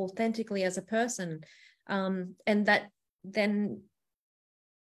are authentically as a person, and that then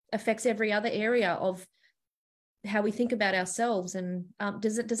affects every other area of how we think about ourselves. And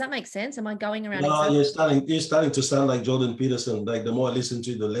does that make sense? Am I going around? No, you're starting to sound like Jordan Peterson. Like the more I listen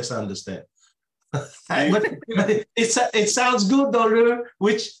to you, the less I understand. but it sounds good though, Lou,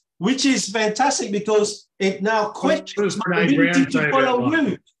 which is fantastic, because it now questions my ability to follow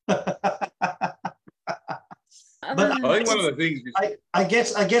you. But I think one of the things is, I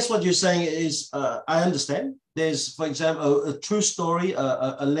guess what you're saying is, I understand. There's, for example, a true story,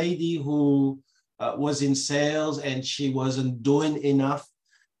 a lady who was in sales and she wasn't doing enough.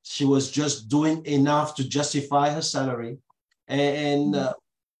 She was just doing enough to justify her salary. And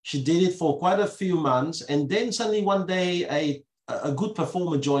she did it for quite a few months. And then suddenly one day, a good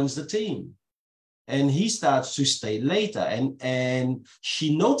performer joins the team. And he starts to stay later. And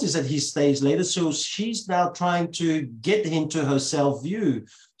she noticed that he stays later. So she's now trying to get him to her self-view.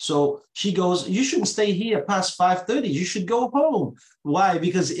 So she goes, you shouldn't stay here past 5:30. You should go home. Why?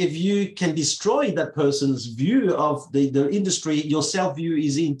 Because if you can destroy that person's view of the industry, your self-view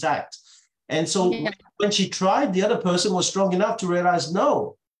is intact. And so when she tried, the other person was strong enough to realize,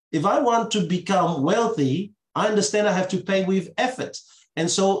 no, if I want to become wealthy, I understand I have to pay with effort. And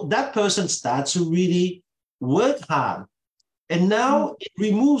so that person starts to really work hard. And now it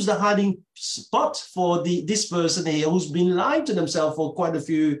removes the hiding spot for this person here who's been lying to themselves for quite a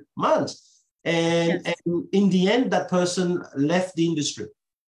few months. And in the end, that person left the industry.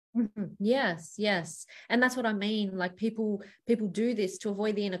 Yes. And that's what I mean. Like people do this to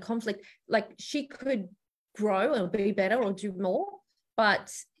avoid the inner conflict. Like she could grow or be better or do more,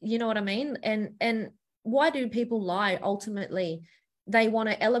 but you know what I mean? And why do people lie ultimately? They want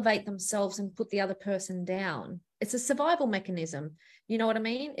to elevate themselves and put the other person down. It's a survival mechanism. You know what I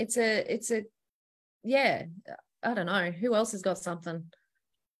mean? It's a I don't know. Who else has got something?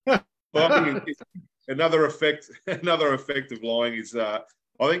 Well, I think another effect of lying is, I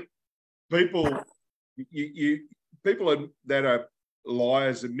think people that are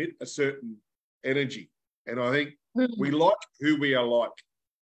liars emit a certain energy. And I think we like who we are like.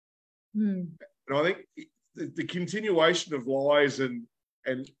 And I think the continuation of lies and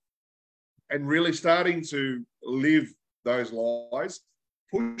really starting to live those lies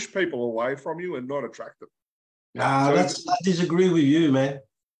push people away from you and not attract them. I disagree with you, man.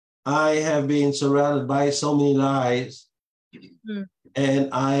 I have been surrounded by so many lies, and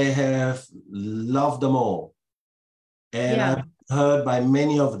I have loved them all. And I've heard by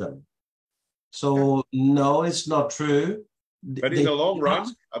many of them. So no, it's not true. But in the long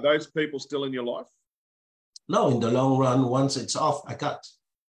run, are those people still in your life? No, in the long run, once it's off, I cut.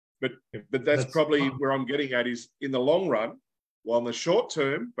 But that's probably where I'm getting at, is in the long run, While in the short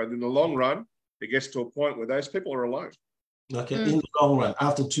term, but in the long run, it gets to a point where those people are alone. Okay, in the long run,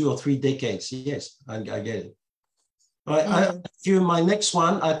 after 2 or 3 decades, yes, I get it. All right, my next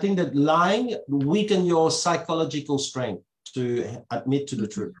one, I think that lying weaken your psychological strength to admit to the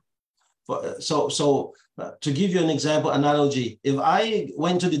truth. So to give you an example, analogy, if I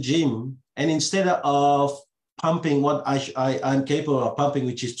went to the gym and instead of pumping what I'm capable of pumping,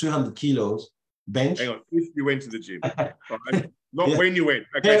 which is 200 kilos bench. Hang on, if you went to the gym, right? Not when you went.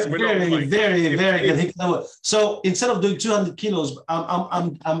 Okay, very, so we're very good. So instead of doing 200 kilos,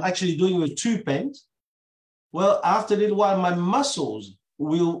 I'm actually doing with 2 pens. Well, after a little while, my muscles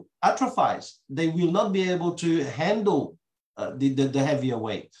will atrophy. They will not be able to handle the heavier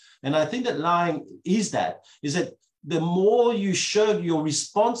weight. And I think that lying is that the more you show your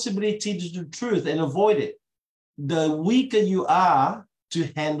responsibility to the truth and avoid it, the weaker you are to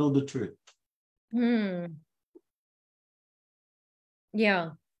handle the truth. Yeah.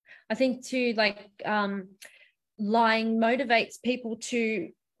 I think too, lying motivates people to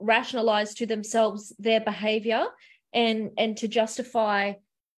rationalize to themselves their behavior and to justify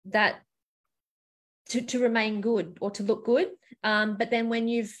that to remain good or to look good. But then when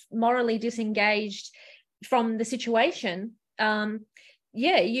you've morally disengaged from the situation,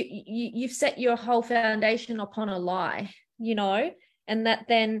 you've set your whole foundation upon a lie, and that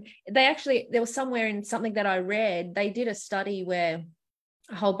then there was somewhere in something that I read, they did a study where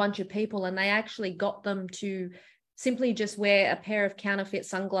a whole bunch of people, and they actually got them to simply just wear a pair of counterfeit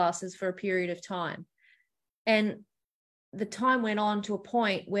sunglasses for a period of time. And the time went on to a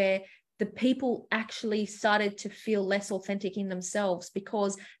point where the people actually started to feel less authentic in themselves,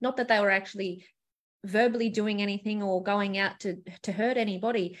 because not that they were actually verbally doing anything or going out to hurt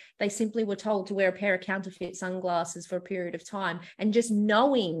anybody. They simply were told to wear a pair of counterfeit sunglasses for a period of time. And just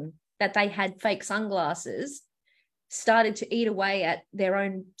knowing that they had fake sunglasses started to eat away at their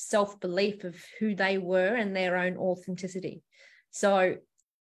own self-belief of who they were and their own authenticity. So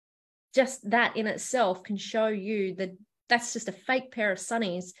just that in itself can show you that that's just a fake pair of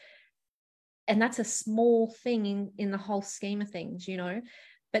sunnies. And that's a small thing in the whole scheme of things,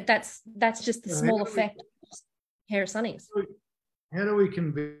 but that's just the small effect of a pair of sunnies. How do we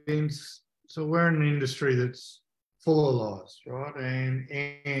convince? So we're in an industry that's full of lies, right?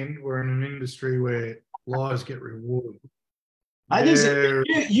 And we're in an industry where lies get rewarded. I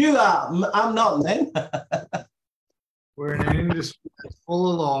think you are. I'm not, man. We're in an industry that's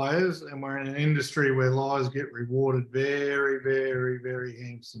full of lies, and we're in an industry where lies get rewarded very, very, very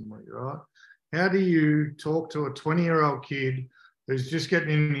handsomely, right? How do you talk to a 20-year-old kid who's just getting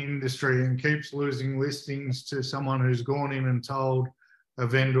in the industry and keeps losing listings to someone who's gone in and told a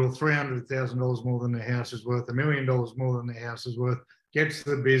vendor $300,000 more than their house is worth, $1 million more than their house is worth, gets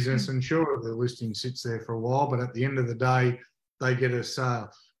the business, and sure, the listing sits there for a while, but at the end of the day, they get a sale.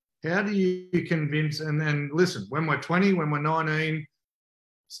 How do you convince, and then listen, when we're 20, when we're 19,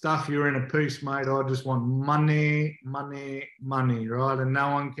 stuff you're in a piece, mate, I just want money, money, money, right? And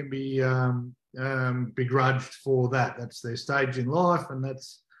no one can be begrudged for that. That's their stage in life, and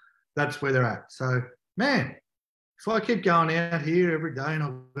that's where they're at. So, man, if I keep going out here every day and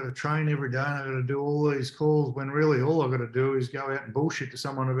I've got to train every day and I've got to do all these calls when really all I've got to do is go out and bullshit to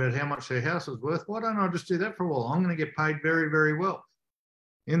someone about how much their house is worth, why don't I just do that for a while? I'm going to get paid very, very well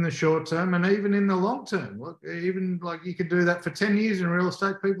in the short term and even in the long term. Look, even like you could do that for 10 years in real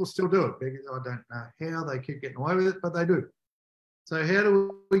estate, people still do it. I don't know how they keep getting away with it, but they do. So how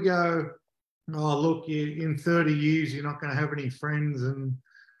do we go, oh, look, in 30 years, you're not going to have any friends and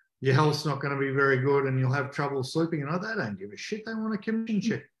your health's not going to be very good and you'll have trouble sleeping. And they don't give a shit. They want a commission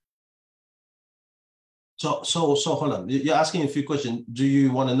check. So hold on. You're asking a few questions. Do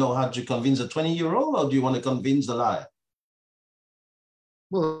you want to know how to convince a 20-year-old or do you want to convince the liar?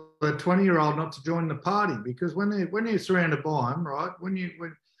 Well, a 20-year-old not to join the party, because when you're surrounded by them, right,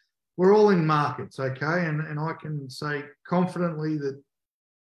 when we're all in markets, okay, and I can say confidently that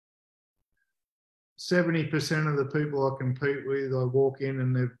 70% of the people I compete with, I walk in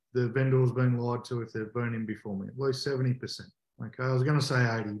and the vendor's been lied to if they've been in before me, at least 70%. Okay, I was going to say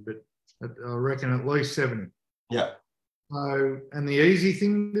 80, but I reckon at least 70. Yeah. So, and the easy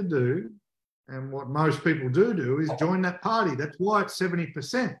thing to do, and what most people do is join that party. That's why it's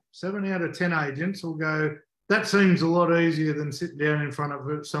 70%. 7 out of 10 agents will go, that seems a lot easier than sitting down in front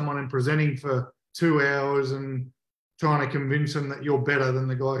of someone and presenting for 2 hours and trying to convince them that you're better than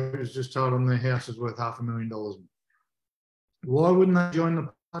the guy who's just told them their house is worth $500,000. Why wouldn't they join the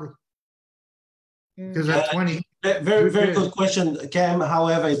party? Because at 20... Very, very good question, Cam.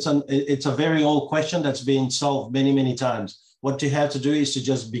 However, it's a very old question that's been solved many, many times. What you have to do is to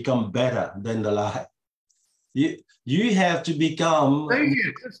just become better than the lie. You have to become.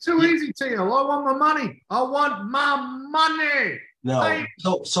 It's too easy, TL. I want my money. I want my money. No.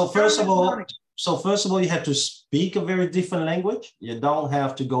 So first of all, you have to speak a very different language. You don't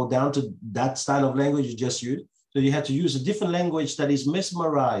have to go down to that style of language you just used. So you have to use a different language that is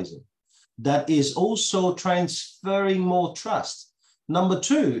mesmerizing, that is also transferring more trust. Number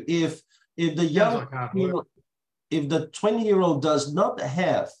two, if the young, if the 20-year-old does not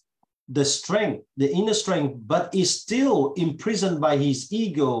have the strength, the inner strength, but is still imprisoned by his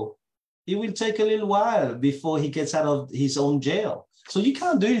ego, it will take a little while before he gets out of his own jail. So you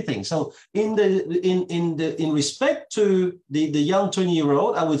can't do anything. So in respect to the young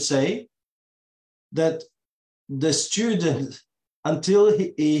 20-year-old, I would say that the student, until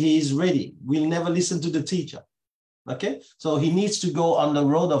he is ready, will never listen to the teacher. Okay, so he needs to go on the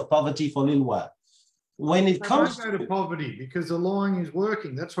road of poverty for a little while. When it comes to poverty, because the lying is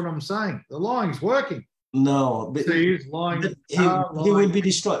working. That's what I'm saying. The lying is working. No, but he's lying. He will be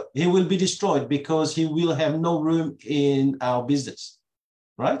destroyed. He will be destroyed because he will have no room in our business,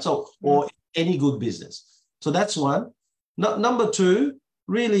 right? So, or any good business. So that's one. Number two,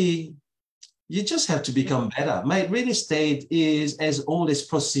 really, you just have to become better. My real estate is as old as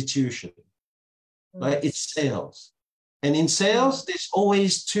prostitution, right? It's sales. And in sales, there's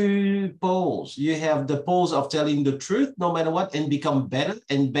always two poles. You have the poles of telling the truth, no matter what, and become better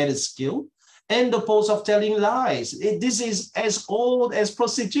and better skilled, and the poles of telling lies. This is as old as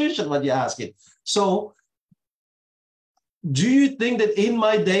prostitution, what you're asking. So do you think that in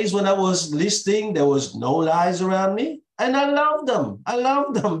my days when I was listing, there was no lies around me? And I love them. I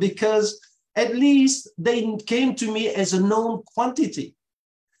love them because at least they came to me as a known quantity.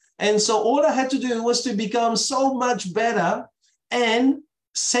 And so all I had to do was to become so much better and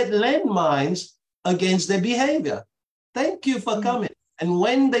set landmines against their behavior. Thank you for coming. And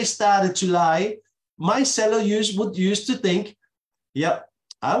when they started to lie, my seller used to think, yep,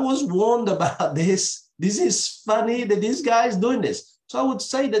 I was warned about this. This is funny that this guy is doing this. So I would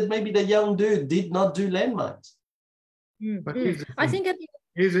say that maybe the young dude did not do landmines. But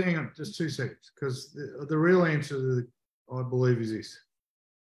hang on, just 2 seconds, because the real answer, I believe, is this.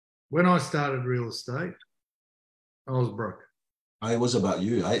 When I started real estate, I was broke. It was about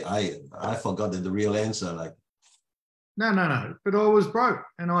you. I forgot that the real answer, like. No. But I was broke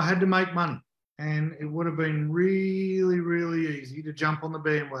and I had to make money. And it would have been really, really easy to jump on the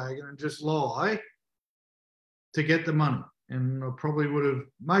bandwagon and just lie to get the money. And I probably would have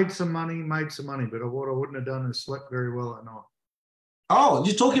made some money, but what I wouldn't have done is slept very well at night. Oh,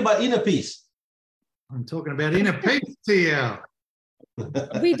 you're talking about inner peace. I'm talking about inner peace, TL.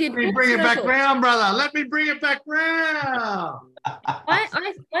 We did. Let me bring it back round, brother. Let me bring it back round. I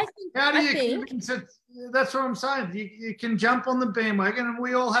think. How do you convince it? That's what I'm saying. You can jump on the bandwagon, and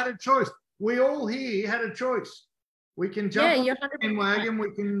we all had a choice. We all here had a choice. We can jump on the bandwagon.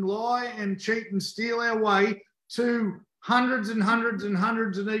 We can lie and cheat and steal our way to hundreds and hundreds and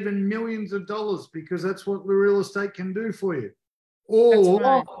hundreds and even millions of dollars, because that's what the real estate can do for you.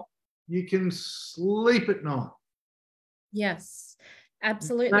 Or you can sleep at night. Yes,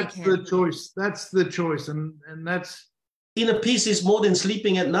 absolutely. That's the choice. That's the choice. And that's... Inner peace is more than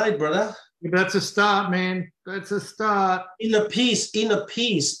sleeping at night, brother. That's a start, man. That's a start. Inner peace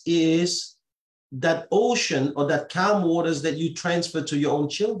is that ocean or that calm waters that you transfer to your own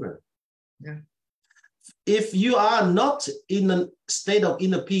children. Yeah. If you are not in a state of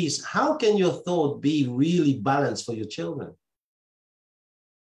inner peace, how can your thought be really balanced for your children?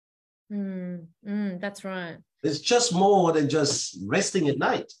 That's right. It's just more than just resting at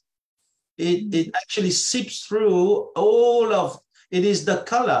night. It actually seeps through all of, it is the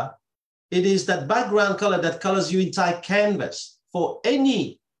color, it is that background color that colors your entire canvas for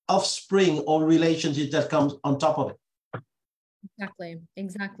any offspring or relationship that comes on top of it.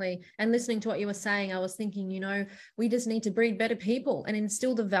 Exactly. And listening to what you were saying, I was thinking, we just need to breed better people and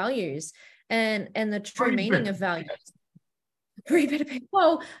instill the values and the true meaning of values. Breed better people.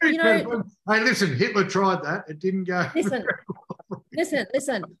 Well, hey, listen, Hitler tried that. It didn't go.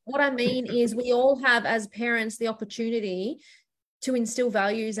 Listen. What I mean is we all have, as parents, the opportunity to instill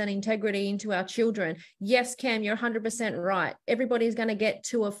values and integrity into our children. Yes, Cam, you're 100% right. Everybody's going to get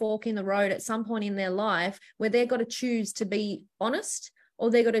to a fork in the road at some point in their life where they've got to choose to be honest, or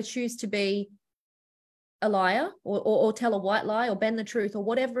they've got to choose to be a liar or tell a white lie or bend the truth or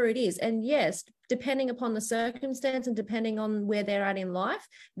whatever it is. And yes, depending upon the circumstance and depending on where they're at in life,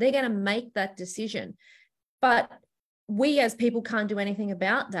 they're going to make that decision. But we as people can't do anything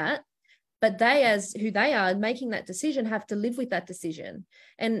about that. But they, as who they are, making that decision, have to live with that decision.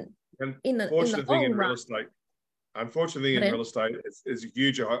 Unfortunately, in real estate, it's a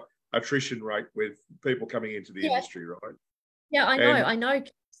huge attrition rate with people coming into the industry, right? Yeah, I know.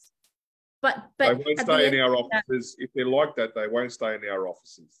 But they won't at stay the in end our of that, offices. If they're like that, they won't stay in our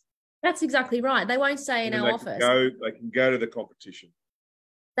offices. that's exactly right. They won't stay in And our they office. they can go to the competition.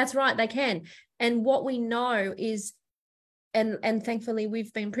 That's right, they can. And what we know is, and thankfully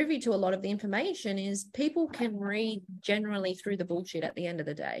we've been privy to a lot of the information, is people can read generally through the bullshit at the end of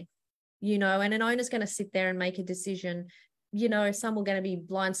the day, you know, and an owner's going to sit there and make a decision. You know, some are going to be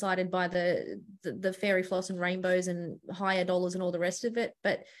blindsided by the fairy floss and rainbows and higher dollars and all the rest of it.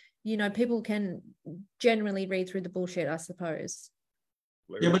 But, you know, people can generally read through the bullshit, I suppose.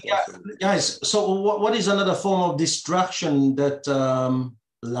 Yeah, but guys, so what is another form of distraction that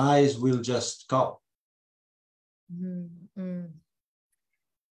lies will just come?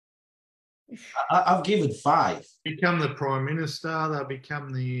 I've given 5. Become the Prime Minister, they'll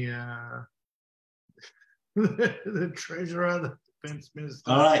become the the Treasurer, the Defence Minister.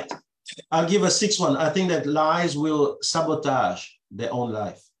 All right. I'll give a 6th one. I think that lies will sabotage their own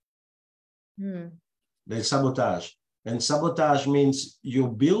life. They sabotage. And sabotage means you're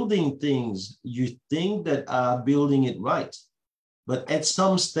building things you think that are building it right. But at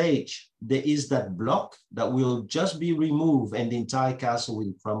some stage, there is that block that will just be removed and the entire castle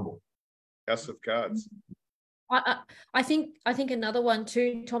will crumble. House of Cards. I think another one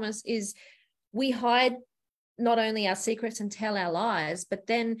too, Thomas, is we hide not only our secrets and tell our lies, but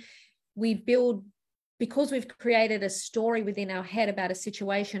then we build, because we've created a story within our head about a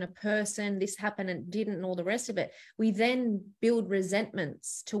situation, a person, this happened and didn't, and all the rest of it. We then build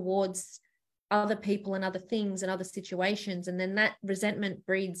resentments towards other people and other things and other situations. And then that resentment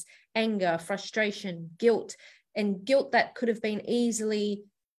breeds anger, frustration, guilt, and guilt that could have been easily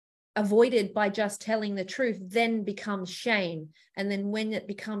avoided by just telling the truth then becomes shame. And then when it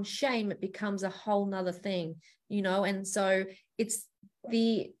becomes shame, it becomes a whole nother thing, you know? And so it's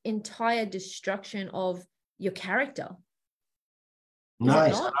the entire destruction of your character.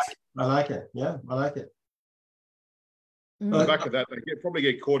 Nice. I like it. Yeah, I like it. On the back of that, they probably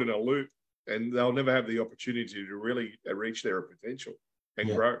get caught in a loop and they'll never have the opportunity to really reach their potential and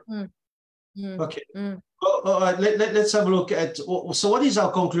grow. Okay. All right, let's have a look at, so what is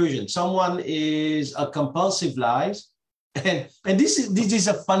our conclusion? Someone is a compulsive lies. And this is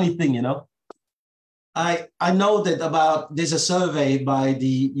a funny thing, you know. I know that there's a survey by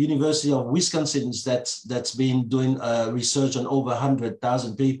the University of Wisconsin that's been doing research on over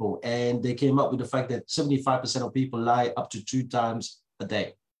 100,000 people, and they came up with the fact that 75% of people lie up to 2 times a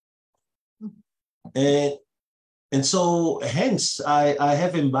day. And so hence I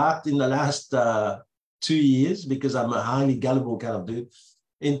have embarked in the last 2 years, because I'm a highly gullible kind of dude,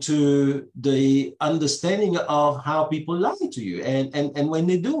 into the understanding of how people lie to you and when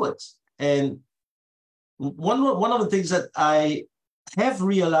they do it. And one of the things that I have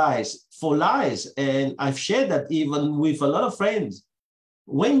realized for lies, and I've shared that even with a lot of friends,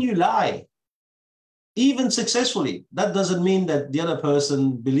 when you lie, even successfully, that doesn't mean that the other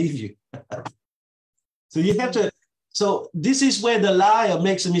person believes you. So you have to, so this is where the liar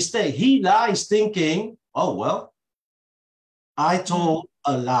makes a mistake. He lies thinking, oh, well, I told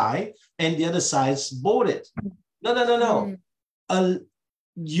a lie and the other side's bought it. No.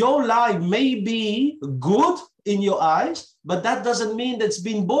 Your lie may be good in your eyes, but that doesn't mean that it's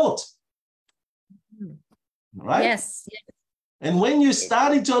been bought. Right? Yes. And when you're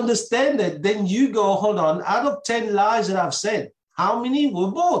starting to understand it, then you go, hold on, out of 10 lies that I've said, how many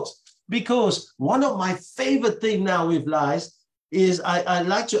were bought? Because one of my favorite things now with lies is I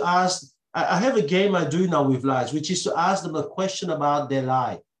like to ask, I have a game I do now with lies, which is to ask them a question about their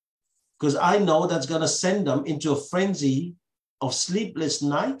lie. Because I know that's going to send them into a frenzy of sleepless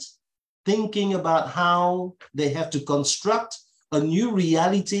nights, thinking about how they have to construct a new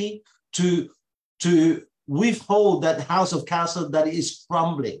reality to withhold that house of castle that is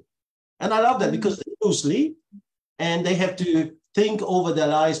crumbling. And I love that because they lose sleep and they have to think over their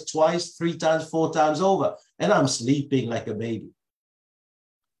lives 2, 3 times, 4 times over. And I'm sleeping like a baby.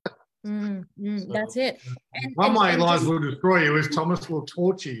 That's it. One way lies will destroy you is Thomas will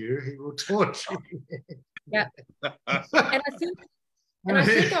torture you. He will torture you. Yeah. And I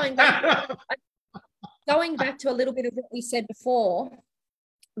think going back to a little bit of what we said before,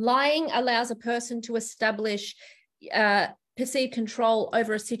 lying allows a person to establish perceived control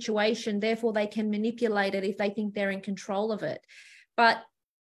over a situation. Therefore, they can manipulate it if they think they're in control of it. But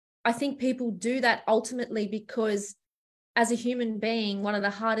I think people do that ultimately because as a human being, one of the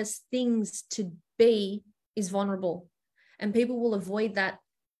hardest things to be is vulnerable. And people will avoid that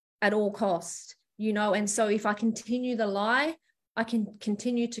at all costs, you know. And so if I continue the lie, I can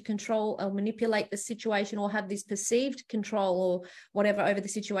continue to control or manipulate the situation or have this perceived control or whatever over the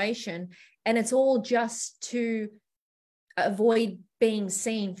situation. And it's all just to avoid being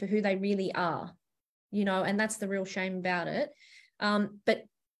seen for who they really are, you know, and that's the real shame about it. But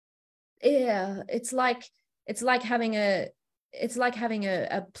yeah, it's like having a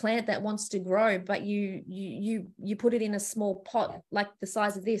plant that wants to grow, but you put it in a small pot like the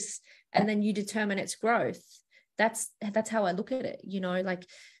size of this, and then you determine its growth. That's how I look at it, you know, like,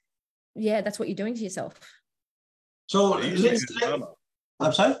 yeah, that's what you're doing to yourself. So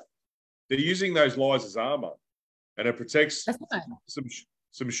I'm sorry? They're using those lies as armor, and it protects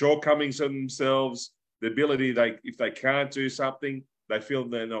some shortcomings of themselves, the ability if they can't do something, they feel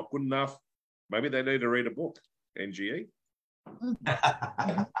they're not good enough. Maybe they need to read a book, NGE.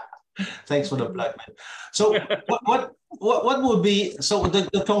 Thanks for the plug, man. So what would be, so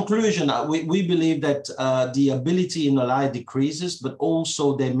the conclusion, we believe that the ability in a lie decreases, but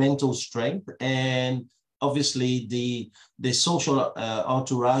also their mental strength, and obviously the social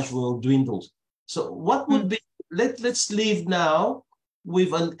entourage will dwindle. So what would be, let's leave now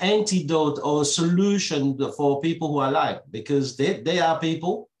with an antidote or a solution for people who are lying, because they are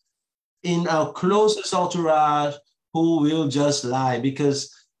people in our closest entourage who will just lie,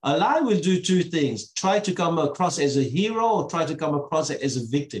 because a lie will do two things: try to come across as a hero or try to come across as a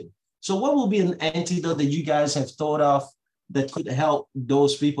victim. So what will be an antidote that you guys have thought of that could help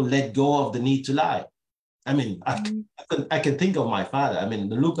those people let go of the need to lie? I mean, I can think of my father. I mean,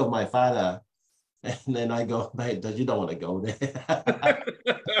 the look of my father, and then I go, mate, you don't want to go there.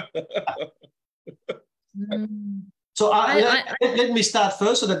 So let me start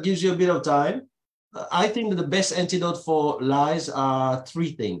first, so that gives you a bit of time. I think that the best antidote for lies are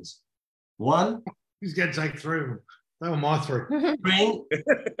three things. One, he's going to take three of them. They were my three.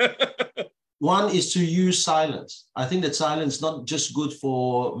 One is to use silence. I think that silence is not just good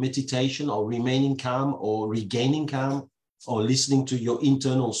for meditation or remaining calm or regaining calm or listening to your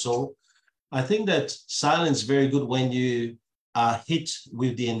internal soul. I think that silence is very good when you are hit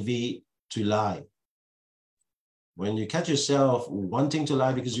with the envy to lie. When you catch yourself wanting to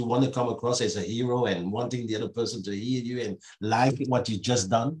lie because you want to come across as a hero and wanting the other person to hear you and like what you just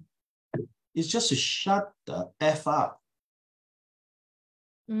done, it's just to shut the F up.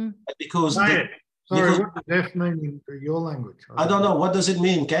 Because Sorry, what does F mean in your language? I don't know. What does it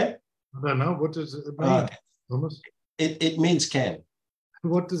mean, Ken? I don't know. What does it mean, Thomas? It means Ken.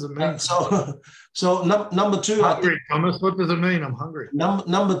 What does it mean? So number two, hungry, Thomas. What does it mean? I'm hungry.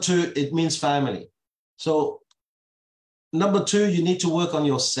 Number two, it means family. So number two, you need to work on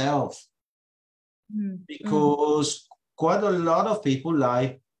yourself, because quite a lot of people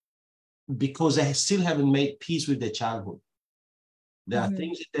lie because they still haven't made peace with their childhood. There are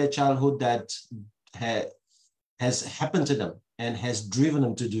things in their childhood that has happened to them and has driven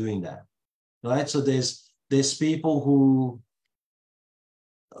them to doing that, right? So there's people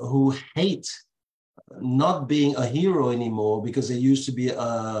who hate not being a hero anymore because they used to be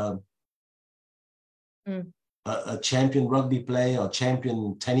a champion rugby player or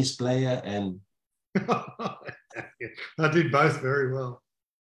champion tennis player, and I did both very well.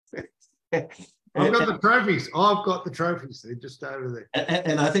 I've got the trophies. I've got the trophies. They're just over there.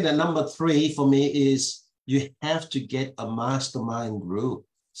 And I think that number three for me is you have to get a mastermind group.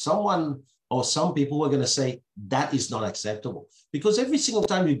 Someone or some people who are going to say that is not acceptable. Because every single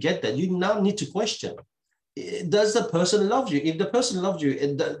time you get that, you now need to question, does the person love you? If the person loves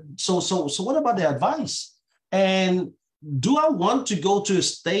you, so what about the advice? And do I want to go to a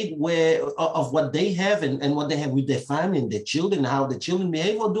state where of what they have and what they have with their family and their children, how the children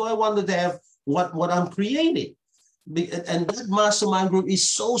behave, or do I want to have what I'm creating? And that mastermind group is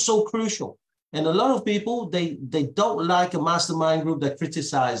so crucial. And a lot of people, they don't like a mastermind group that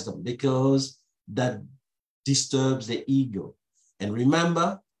criticize them because that disturbs their ego. And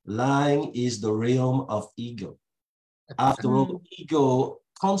remember, lying is the realm of ego. After all, ego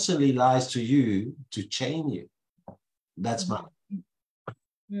constantly lies to you to chain you. That's mine.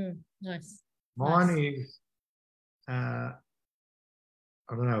 Nice. Mine is, I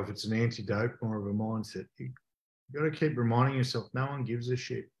don't know if it's an antidote, more of a mindset. You've got to keep reminding yourself, no one gives a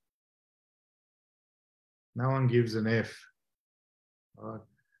shit. No one gives an F. Right.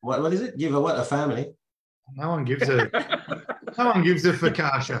 What is it? Give a what? A family? No one gives a no one gives a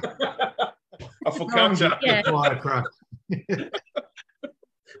focaccia. A focaccia. Yeah.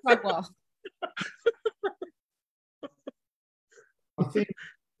 I think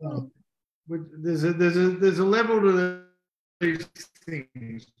there's a level to these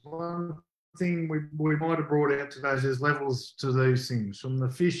things. One thing we might have brought out today is there's levels to these things, from the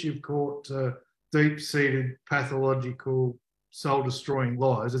fish you've caught to deep-seated pathological soul-destroying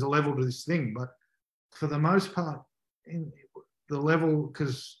lies. There's a level to this thing, but for the most part, in the level,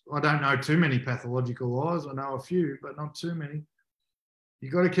 because I don't know too many pathological lies. I know a few, but not too many. You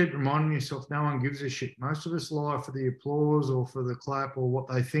got to keep reminding yourself no one gives a shit. Most of us lie for the applause or for the clap or what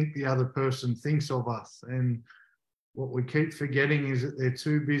they think the other person thinks of us. And what we keep forgetting is that they're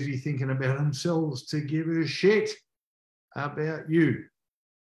too busy thinking about themselves to give a shit about you.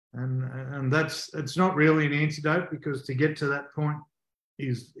 And it's not really an antidote, because to get to that point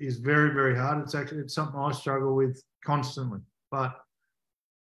is very, very hard. It's something I struggle with constantly. But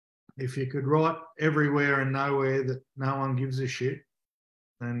if you could write everywhere and nowhere that no one gives a shit,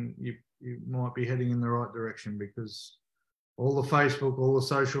 then you might be heading in the right direction, because all the Facebook, all the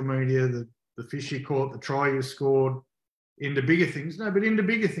social media, the fish you caught, the try you scored, into bigger things. No, but into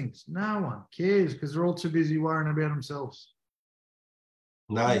bigger things. No one cares, because they're all too busy worrying about themselves.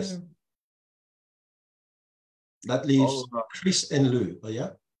 Nice. That leaves Chris and Lou. Oh, yeah?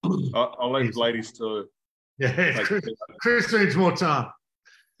 I'll leave ladies to. Yeah, Chris needs more time.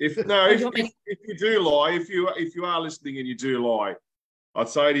 If you do lie, if you are listening and you do lie, I'd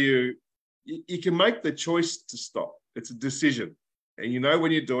say to you, you can make the choice to stop. It's a decision. And you know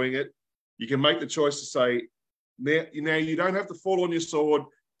when you're doing it, you can make the choice to say, now you don't have to fall on your sword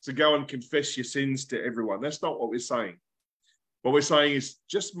to go and confess your sins to everyone. That's not what we're saying. What we're saying is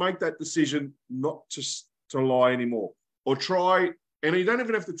just make that decision not to lie anymore. Or try, and you don't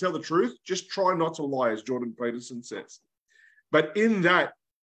even have to tell the truth, just try not to lie, as Jordan Peterson says. But in that,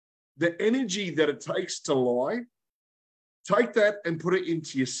 the energy that it takes to lie, take that and put it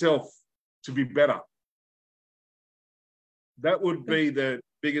into yourself to be better. That would be the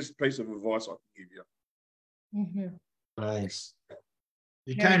biggest piece of advice I can give you. Mm-hmm. Nice.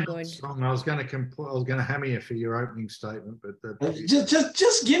 You came strong. I was going to hammer you for your opening statement, but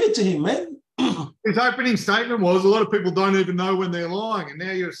just give it to him, man. His opening statement was a lot of people don't even know when they're lying, and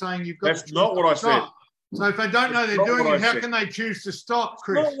now you're saying you've got. That's not what I said. So if they don't know they're doing it, how can they choose to stop,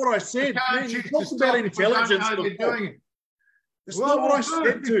 Chris? That's not what I said. They can't choose to stop about intelligence. if they don't know they're doing it. That's not what I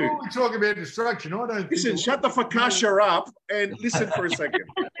said, dude. Before we talk about destruction, I don't listen. Shut the fakasha up and listen for a second.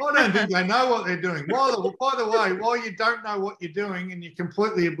 I don't think they know what they're doing. By the way, while you don't know what you're doing and you're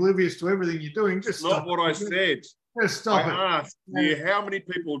completely oblivious to everything you're doing, just stop. Not what I said. Just stop it. I asked you how many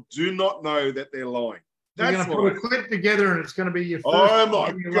people do not know that they're lying. They're going to put a clip together, and it's going to be your first. Oh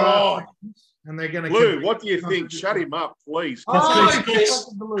my God! And they're going to. Lou, what do you think? Shut him up, please.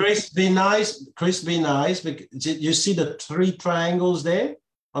 Chris, be nice. Chris, be nice. Because you see the 3 triangles there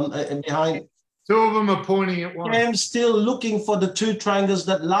behind. 2 of them are pointing at one. I'm still looking for the 2 triangles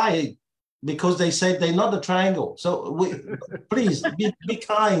that lie, because they said they're not a triangle. So please be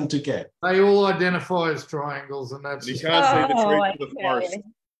kind to Cam. They all identify as triangles, and that's. You can't see the tree to the forest.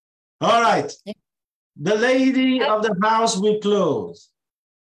 All right. The lady of the house will close.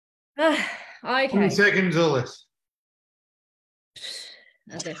 Okay. 20 seconds or less.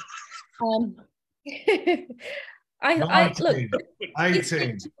 Okay. I look.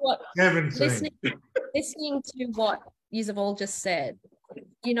 18, 17. Listening to what you've all just said,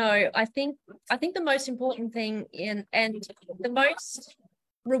 I think the most important thing and the most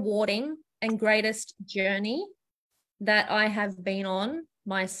rewarding and greatest journey that I have been on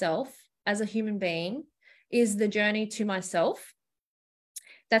myself as a human being is the journey to myself.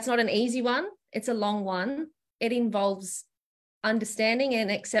 That's not an easy one. It's a long one. It involves understanding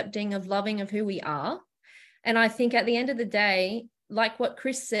and accepting of loving of who we are. And I think at the end of the day, like what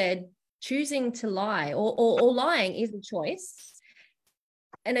Chris said, choosing to lie or lying is a choice,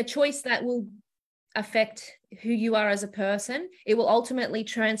 and a choice that will affect who you are as a person. It will ultimately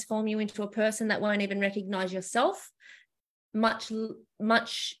transform you into a person that won't even recognize yourself, much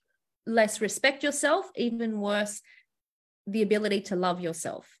less respect yourself, even worse, the ability to love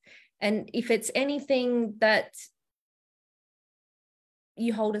yourself. And if it's anything that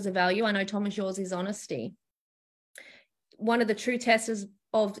you hold as a value, I know, Thomas, yours is honesty. One of the true tests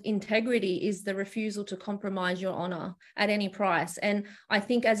of integrity is the refusal to compromise your honor at any price. And I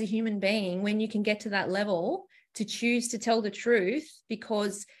think as a human being, when you can get to that level to choose to tell the truth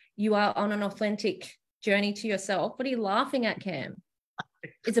because you are on an authentic journey to yourself. What are you laughing at, Cam?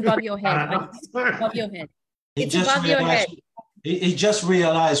 It's above your head. It's above your head. It's above your head. He just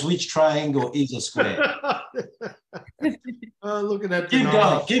realized which triangle is a square. Look at that.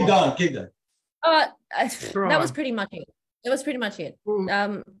 Keep going. That was pretty much it.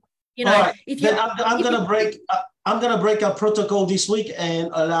 Right. I'm gonna break our protocol this week and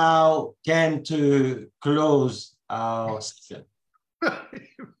allow Cam to close our session.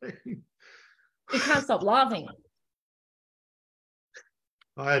 You can't stop laughing.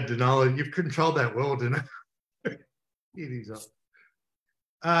 I had to know you've controlled that well, didn't it? It is up.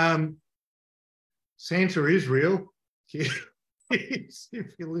 Santa is real. If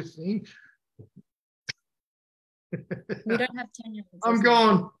you're listening. We don't have 10-year-olds. I'm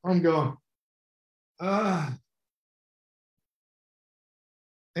gone. I'm gone.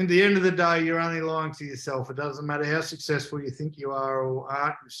 At the end of the day, you're only lying to yourself. It doesn't matter how successful you think you are or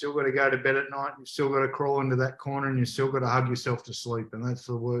aren't. You've still got to go to bed at night. You've still got to crawl into that corner and you've still got to hug yourself to sleep. And that's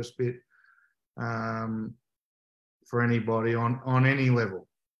the worst bit for anybody on any level.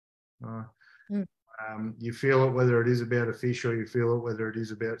 You feel it whether it is about a fish or you feel it whether it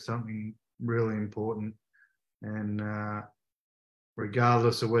is about something really important. And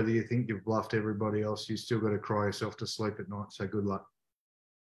regardless of whether you think you've bluffed everybody else, you still got to cry yourself to sleep at night. So good luck.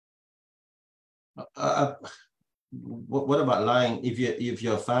 What about lying? If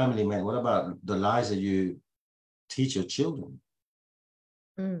you're a family man, what about the lies that you teach your children?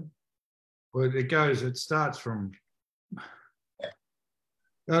 Well, it starts from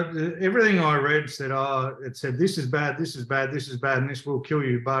everything I read said, it said this is bad, this is bad, this is bad, and this will kill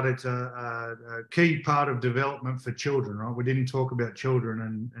you. But it's a key part of development for children, right? We didn't talk about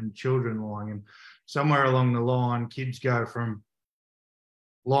children and children lying, and somewhere along the line, kids go from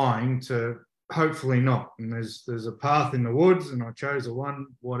lying to hopefully not. And there's a path in the woods, and I chose a one,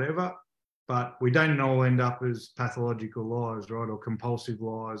 whatever. But we don't all end up as pathological liars, right, or compulsive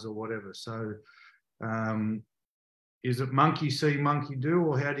liars or whatever. So, is it monkey see, monkey do,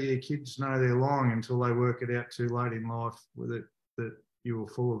 or how do your kids know they're lying until they work it out too late in life with it that you were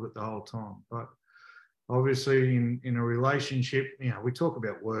full of it the whole time? But obviously, in a relationship, we talk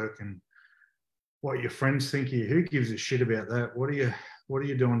about work and what your friends think of you. Who gives a shit about that? What are you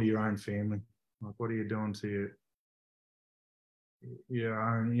doing to your own family? Like, what are you doing to your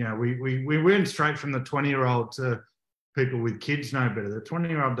own? We went straight from the 20-year-old to people with kids know better. The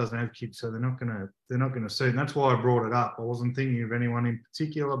 20-year-old doesn't have kids, so they're not gonna see. And that's why I brought it up. I wasn't thinking of anyone in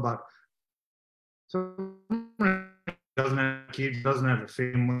particular, but someone doesn't have kids, doesn't have a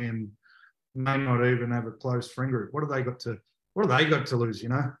family, and may not even have a close friend group. What have they got to lose?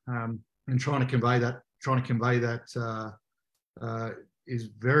 And trying to convey that is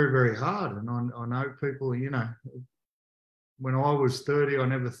very, very hard. And I know people, when I was 30, I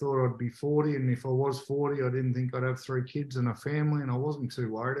never thought I'd be 40. And if I was 40, I didn't think I'd have 3 kids and a family. And I wasn't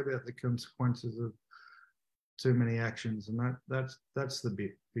too worried about the consequences of too many actions. And that's the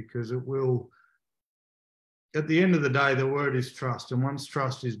bit, because it will, at the end of the day, the word is trust. And once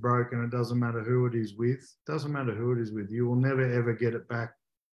trust is broken, it doesn't matter who it is with. You will never, ever get it back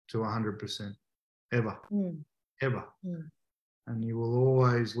to 100%, ever, ever. And you will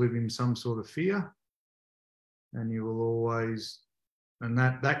always live in some sort of fear, and you will always, and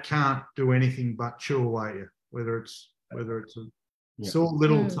that can't do anything but chew away at you, whether it's a sore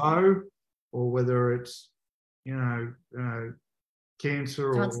little toe, or whether it's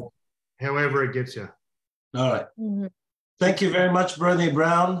cancer, or however it gets you. All right. Thank you very much, Bernie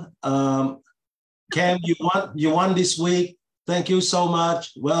Brown. Cam, you won this week. Thank you so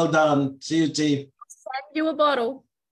much. Well done. See you, team. Send you a bottle.